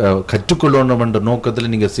மக்கள் கற்றுக்கொள்ளணும் என்ற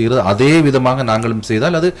நோக்கத்தில் நீங்க செய்யறது அதே விதமாக நாங்களும்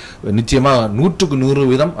செய்தால் அது நிச்சயமா 100க்கு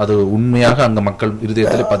 100 அது உண்மையாக அந்த மக்கள்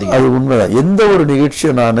இருதயத்தில் பதியும். அது உண்மைதான். எந்த ஒரு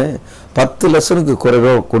நிகழ்ச்சியும் நானு 10 லெசனுக்கு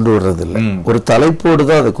குறைவா கொண்டு வர்றது இல்லை. ஒரு தலைப்போடு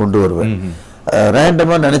தான் அதை கொண்டு வருவேன்.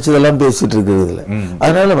 ரேண்டமா நினைச்சதெல்லாம் பேசிட்டு இருக்கிறதுல.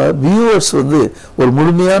 அதனால வியூவர்ஸ் ஒரு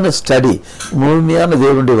முழுமையான ஸ்டடி, முழுமையான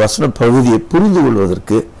தேவனுடைய வசன பகுதியை புரிந்து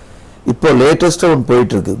கொள்வதற்கு இப்போ லேட்டஸ்டா ஒன்று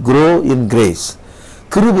போயிட்டு இருக்கு, க்ரோ இன் கிரேஸ்,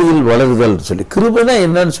 கிருபையில் வளருதல் சொல்லி. கிருபைனா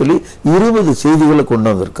என்னன்னு சொல்லி 20 செய்திகளை கொண்டு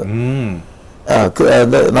வந்திருக்கு.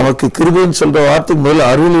 நமக்கு கிருபைன்னு சொல்ற வார்த்தைக்கு முதல்ல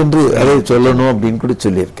அருள் என்று அதை சொல்லணும் அப்படின்னு கூட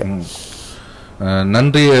சொல்லியிருக்கேன்.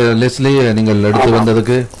 நன்றி லெஸ்லி, நீங்கள் எடுத்து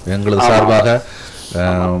வந்ததுக்கு எங்களது சார்பாக.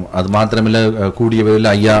 அது மாத்திரமில்ல, கூடிய வேளையில்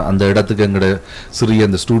ஐயா அந்த இடத்துக்கு எங்களோட சிறிய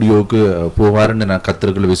அந்த ஸ்டுடியோவுக்கு போவாருன்னு நான்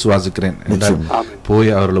கர்த்தருக்குள்ள விசுவாசிக்கிறேன்.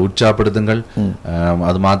 போய் அவர்களை உற்சாகப்படுத்துங்கள்.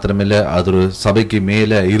 அது மாத்திரமில்ல, அது ஒரு சபைக்கு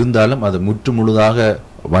மேல இருந்தாலும் அது முற்று முழுதாக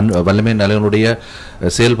வல்லமை நலனுடைய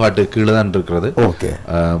செயல்பாட்டு கீழே தான் இருக்கிறது.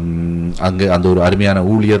 அங்கு அந்த ஒரு அருமையான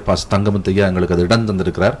ஊழியர் தங்கமுத்தையா எங்களுக்கு அது இடம்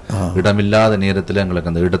தந்திருக்கிறார். இடமில்லாத நேரத்தில்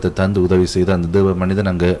எங்களுக்கு அந்த இடத்தை தந்து உதவி செய்து அந்த தேவ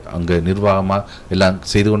மனிதன் அங்க நிர்வாகமா எல்லாம்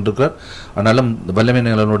செய்து கொண்டிருக்கிறார். ஆனாலும் வல்லமை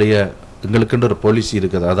நலனுடைய எங்களுக்குன்ற ஒரு பாலிசி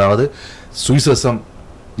இருக்குது. அதாவது சுவிசேஷம்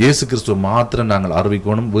இயேசு கிறிஸ்துவ மாத்திரம் நாங்கள்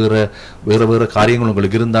அறிவிக்கணும். வேற காரியங்கள்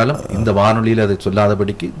உங்களுக்கு இருந்தாலும் இந்த வானொலியில் அதை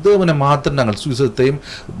சொல்லாதபடிக்கு தேவனை மாத்திரம் நாங்கள் சுவிசேஷத்தையும்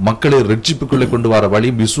மக்களை ரட்சிப்புக்குள்ளே கொண்டு வர வழி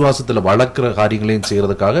விசுவாசத்தில் வளர்க்கிற காரியங்களையும்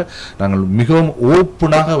செய்யறதுக்காக நாங்கள் மிகவும்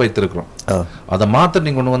ஓப்பனாக வைத்திருக்கிறோம். அதை மாத்திரம்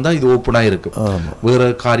நீங்க கொண்டு வந்தா இது ஓப்பனா இருக்கும். வேற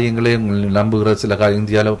காரியங்களே நம்புகிற சில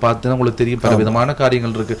இந்தியாவில் பார்த்தீங்கன்னா உங்களுக்கு தெரியும், பல விதமான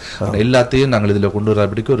காரியங்கள் இருக்கு. எல்லாத்தையும் நாங்கள் இதுல கொண்டு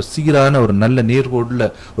வரபடிக்கு ஒரு சீரான ஒரு நல்ல நீர்கோடுல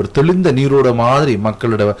ஒரு தெளிந்த நீரோட மாதிரி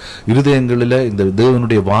மக்களோட இருதயங்களில் இந்த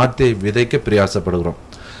தேவனுடைய வார்த்தையை விதைக்க பிரயாசப்படுகிறோம்.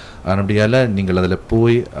 அப்படியால நீங்கள் அதுல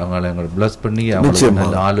போய் அவங்களை பிளஸ் பண்ணி அவங்களுக்கு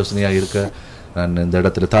நல்ல ஆலோசனையா இருக்க நான் இந்த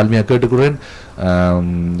இடத்துல தாழ்மையா கேட்டுக்கிறேன்.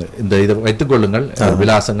 இந்த இதை வைத்துக் கொள்ளுங்கள்.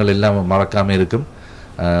 விலாசங்கள் எல்லாம் மறக்காம இருக்கும்.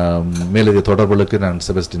 மேலதிக தொடர்புகளுக்கு நான்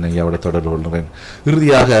செபஸ்டின் ஐயாவோட தொடர்பு கொள்கிறேன்.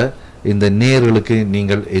 இறுதியாக இந்த நேயர்களுக்கு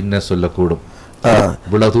நீங்கள் என்ன சொல்லக்கூடும்?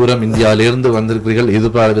 இவ்வளவு தூரம் இந்தியாவிலிருந்து வந்திருக்கிறீர்கள்,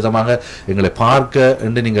 எதிர்பாராத விதமாக எங்களை பார்க்க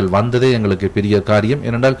என்று நீங்கள் வந்ததே எங்களுக்கு பெரிய காரியம்.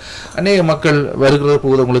 ஏனென்றால் அநேக மக்கள் வருகிற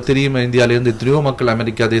போது உங்களுக்கு தெரியும், இந்தியாவிலிருந்து எத்தனையோ மக்கள்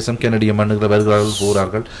அமெரிக்கா தேசம் கனடிய மண்ணுகிற வருகிறார்கள்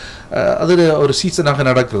போகிறார்கள். அது ஒரு சீசனாக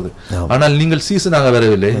நடக்கிறது. ஆனால் நீங்கள் சீசனாக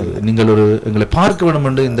வரவில்லை, நீங்கள் எங்களை பார்க்க வேண்டும்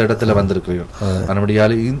என்று இந்த இடத்துல வந்திருக்கிறீர்கள். அதனுடைய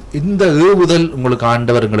இந்த ஏவுதல் உங்களுக்கு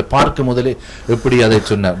ஆண்டவர் எங்களை பார்க்க முதலே எப்படி அதை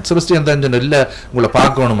சொன்னார். செபஸ்டியன் தான் சொன்ன, இல்ல உங்களை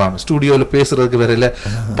பார்க்கணுமா, ஸ்டுடியோல பேசுறதுக்கு வேற இல்ல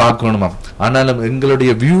பார்க்கணுமா. ஆனால்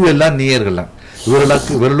எங்களுடைய வியூ எல்லாம் நேயர்கள்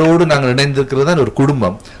இவர்களோடு நாங்கள் இணைந்திருக்கிறது தான் ஒரு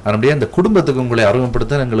குடும்பம். அதனுடைய அந்த குடும்பத்துக்கு உங்களை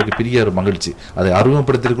அறிமுகப்படுத்த எங்களுக்கு பெரிய ஒரு மகிழ்ச்சி. அதை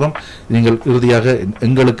அறிமுகப்படுத்தியிருக்கிறோம். நீங்கள் இறுதியாக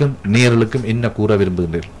எங்களுக்கும் நேயர்களுக்கும் என்ன கூற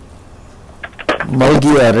விரும்புகின்றீர்கள்?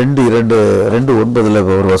 மல்கியா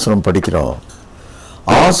 2:9 ஒரு வசனம் படிக்கிறோம்.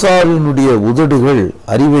 ஆசாரியனுடைய உதடுகள்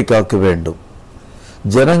அறிவை காக்க வேண்டும்,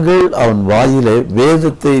 ஜனங்கள் அவன் வாயிலே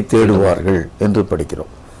வேதத்தை தேடுவார்கள் என்று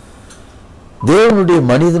படிக்கிறோம். தேவனுடைய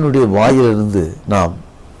மனிதனுடைய வாயிலிருந்து நாம்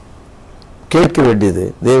கேட்க வேண்டியது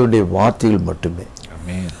தேவனுடைய வார்த்தைகள் மட்டுமே.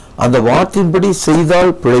 அந்த வார்த்தையின்படி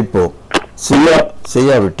செய்தால் பிழைப்போம்,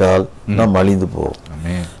 செய்யாவிட்டால் நாம் அழிந்து போவோம்.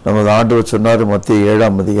 நமது ஆண்டவர் சொன்னார் மத்திய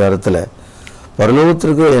 7ஆம் அதிகாரத்துல,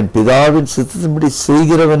 பரலோகத்திற்கு என் பிதாவின் சித்தத்தின்படி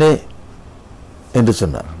செய்கிறவனே என்று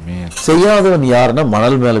சொன்னார். செய்யாதவன் யாருன்னா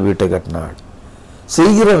மணல் மேல வீட்டை கட்டினாள்,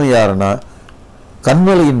 செய்கிறவன் யாருன்னா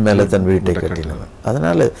கண்மலையின் மேல தன் வீட்டை கட்டினவன்.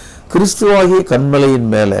 அதனால கிறிஸ்துவாகிய கண்மலையின்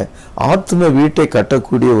மேல ஆத்ம வீட்டை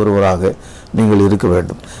கட்டக்கூடிய ஒருவராக நீங்கள் இருக்க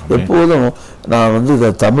வேண்டும். எப்போதும் நான் இதை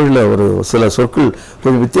தமிழ்ல ஒரு சில சொற்கள்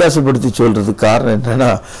கொஞ்சம் வித்தியாசப்படுத்தி சொல்றதுக்கு காரணம் என்னன்னா,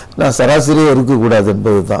 நான் சராசரியாக இருக்கக்கூடாது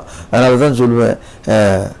என்பது தான். அதனால தான் சொல்லுவேன்,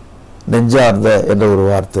 நெஞ்சார்ந்த என்ற ஒரு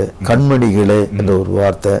வார்த்தை, கண்மணிகளே என்ற ஒரு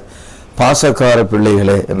வார்த்தை, பாசக்கார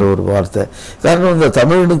பிள்ளைகளே என்ற ஒரு வார்த்தை. காரணம் இந்த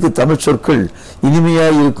தமிழனுக்கு தமிழ் சொற்கள்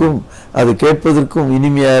இனிமையாக இருக்கும், அது கேட்பதற்கும்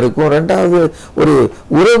இனிமையா இருக்கும், ரெண்டாவது ஒரு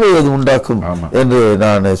உறவை அது உண்டாக்கும் என்று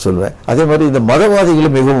நான் சொல்வேன். அதே மாதிரி இந்த மதவாதிகளை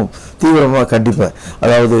மிகவும் தீவிரமாக கண்டிப்பேன்.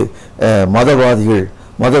 அதாவது மதவாதிகள்,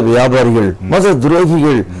 மத வியாபாரிகள், மத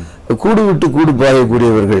துரோகிகள், கூடு விட்டு கூடு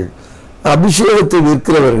பாயக்கூடியவர்கள், அபிஷேகத்தை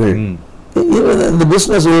விற்கிறவர்கள், இந்த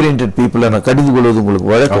பிசினஸ் ஓரியன்டட் பீப்புளை நான் கடிந்து கொள்வது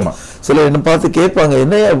உங்களுக்கு வழக்கம். சில என்ன பார்த்து கேட்பாங்க,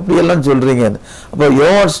 என்னையா இப்படியெல்லாம் சொல்றீங்கன்னு. அப்போ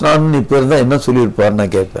யோவான் ஸ்நானன் இப்ப இருந்தா என்ன சொல்லியிருப்பாரு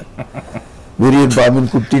நான் கேட்பேன். விரியன் பாம்பின்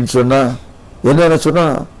குட்டின்னு சொன்னா என்ன சொன்னா,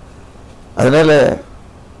 அதனால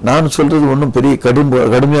நான் சொல்றது ஒன்றும் பெரிய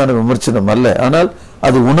கடுமையான விமர்சனம் அல்ல, ஆனால்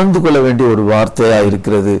அது உணர்ந்து கொள்ள வேண்டிய ஒரு வார்த்தையா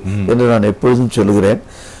இருக்கிறது என்று நான் எப்பொழுதும் சொல்லுகிறேன்.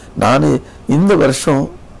 நான் இந்த வருஷம்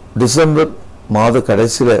டிசம்பர் மாத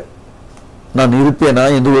கடைசியில நான் இருப்பேனா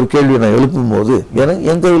என்று ஒரு கேள்வி நான் எழுப்பும் போது எனக்கு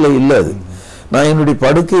என் கையில இல்லை. அது நான் என்னுடைய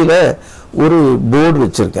படுக்கையில ஒரு போர்டு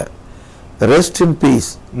வச்சிருக்கேன், ரெஸ்ட் இன் பீஸ்,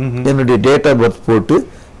 என்னுடைய டேட் ஆஃப் பர்த் போட்டு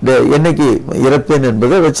என்னைக்கு இறப்பேன்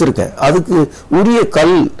என்பதை வச்சிருக்கேன். அதுக்கு உரிய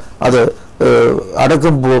கல், அதை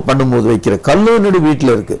அடக்கம் பண்ணும்போது வைக்கிற கல்லு என்னுடைய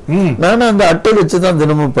வீட்டுல இருக்கு. நான் அந்த அட்டை வச்சுதான்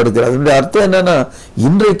தினமும் படுக்கிறேன். அதனுடைய அர்த்தம் என்னன்னா,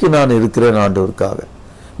 இன்றைக்கு நான் இருக்கிறேன் ஆண்டவருக்காக,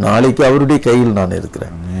 நாளைக்கு அவருடைய கையில் நான்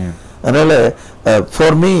இருக்கிறேன். அதனால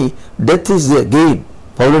for me death is a gain.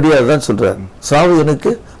 பவுலடியார் தான் சொல்றார், சாவு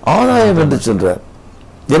எனக்கு ஆதாயம் என்று சொல்றார்.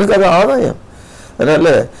 எனக்கு அது ஆதாயம். அதனால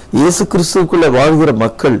இயேசு கிறிஸ்துவுக்குள்ள வாழ்கிற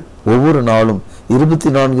மக்கள் ஒவ்வொரு நாளும்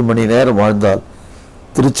 24 மணி நேரம் வாழ்ந்தால்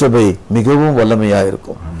திருச்சபை மிகவும் வல்லமையா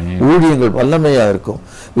இருக்கும், ஊழியங்கள் வல்லமையா இருக்கும்,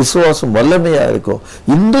 விசுவாசம் வல்லமையா இருக்கும்.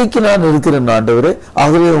 இன்றைக்கு நான் இருக்கிறேன் ஆண்டவரே,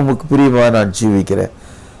 ஆகவே உமக்கு பிரியமா நான் ஜீவிக்கிறேன்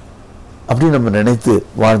அப்படி நம்ம நினைத்து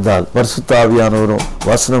வாழ்ந்தால் பரிசுத்த ஆவியானவரும்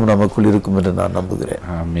வசனம் நமக்குள் இருக்கும் என்று நான் நம்புகிறேன்.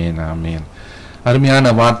 ஆமீன், ஆமீன்.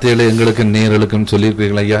 அருமையான வார்த்தைகளை எங்களுக்கு நேர்களுக்கும்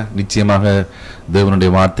சொல்லியிருக்கிறீர்கள் ஐயா. நிச்சயமாக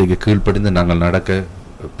தேவனுடைய வார்த்தைக்கு கீழ்ப்படிந்து நாங்கள் நடக்க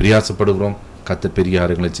பிரயாசப்படுகிறோம். கர்த்தர் பெரிய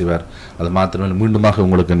காரியங்களை செய்வார். அது மாத்திரமல்ல, மீண்டுமாக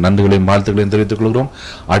உங்களுக்கு நன்றிகளையும் வாழ்த்துக்களையும் தெரிவித்துக் கொள்கிறோம்.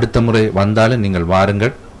 அடுத்த முறை வந்தாலும் நீங்கள்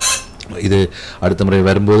வாருங்கள். இது அடுத்த முறை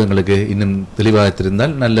வரும்போது எங்களுக்கு இன்னும் தெளிவாக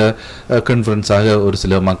தெரிந்தால் நல்ல கான்ஃபரன்ஸாக ஒரு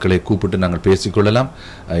சில மக்களை கூப்பிட்டு நாங்கள் பேசிக்கொள்ளலாம்.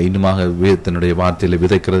 இன்னுமாக வேதத்தினுடைய வார்த்தைகளை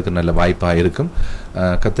விதைக்கிறதுக்கு நல்ல வாய்ப்பாக இருக்கும்.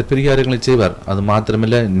 கர்த்தர் பெரிய காரியங்களை செய்வார். அது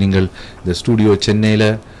மாத்திரமில்லை, நீங்கள் இந்த ஸ்டூடியோ சென்னையில்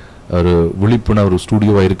ஒரு விழிப்புணர்வு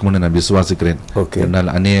ஸ்டூடியோவாக இருக்கும்னு நான் விசுவாசிக்கிறேன்.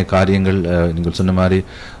 என்னால் அநேக காரியங்கள் நீங்கள் சொன்ன மாதிரி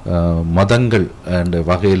மதங்கள் என்ற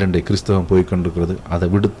வகையில் கிறிஸ்தவம் போய்கொண்டிருக்கிறது. அதை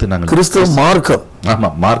விடுத்து நாங்கள் கிறிஸ்தவ மார்க்கம்,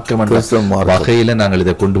 ஆமாம், மார்க்கம் வகையில் நாங்கள்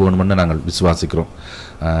இதை கொண்டு போகணும்னு நாங்கள் விசுவாசிக்கிறோம்.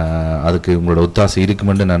 அதுக்கு உங்களோட ஒத்தாசை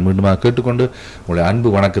இருக்குமென்று நான் மீண்டும் கேட்டுக்கொண்டு உங்களுடைய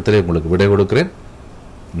அன்பு வணக்கத்திலே உங்களுக்கு விடை கொடுக்கிறேன்.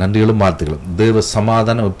 நன்றிகளும் வாழ்த்துக்களும். தேவ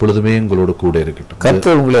சமாதானம் எப்பொழுதுமே உங்களோட கூட இருக்கட்டும்.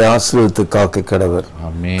 கர்த்தர் உங்களை ஆசீர்வதித்து காக்க கடவர்.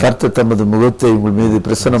 கர்த்தர் தமது முகத்தை உங்கள் மீது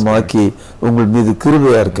பிரசன்னமாக்கி உங்கள் மீது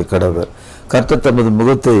கிருபையா இருக்க கடவர். கர்த்தர் தமது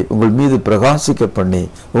முகத்தை உங்கள் மீது பிரகாசிக்க பண்ணி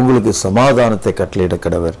உங்களுக்கு சமாதானத்தை கட்டளையிட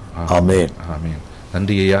கடவர். ஆமென், ஆமென்.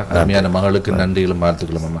 நன்றி ஐயா. அருமையான மகளுக்கு நன்றிகளும்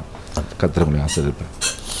வாழ்த்துக்களும் அம்மா. கர்த்தர் உங்களை ஆசீர்வதிப்பார்.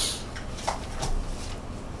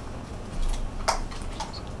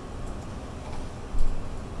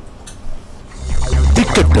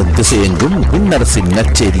 திக்கட்டும் திசையெங்கும் விண்ணரசின்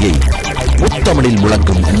நற்செய்தியை முத்தமிழில்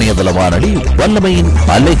முழங்கும் இணையதள வானொலி வல்லமையின்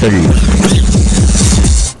அலைகள்.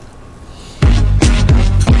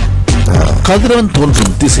 கதிரவன்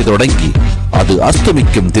தோன்றும் திசை தொடங்கி அது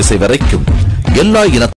அஸ்தமிக்கும் திசை வரைக்கும் எல்லா இன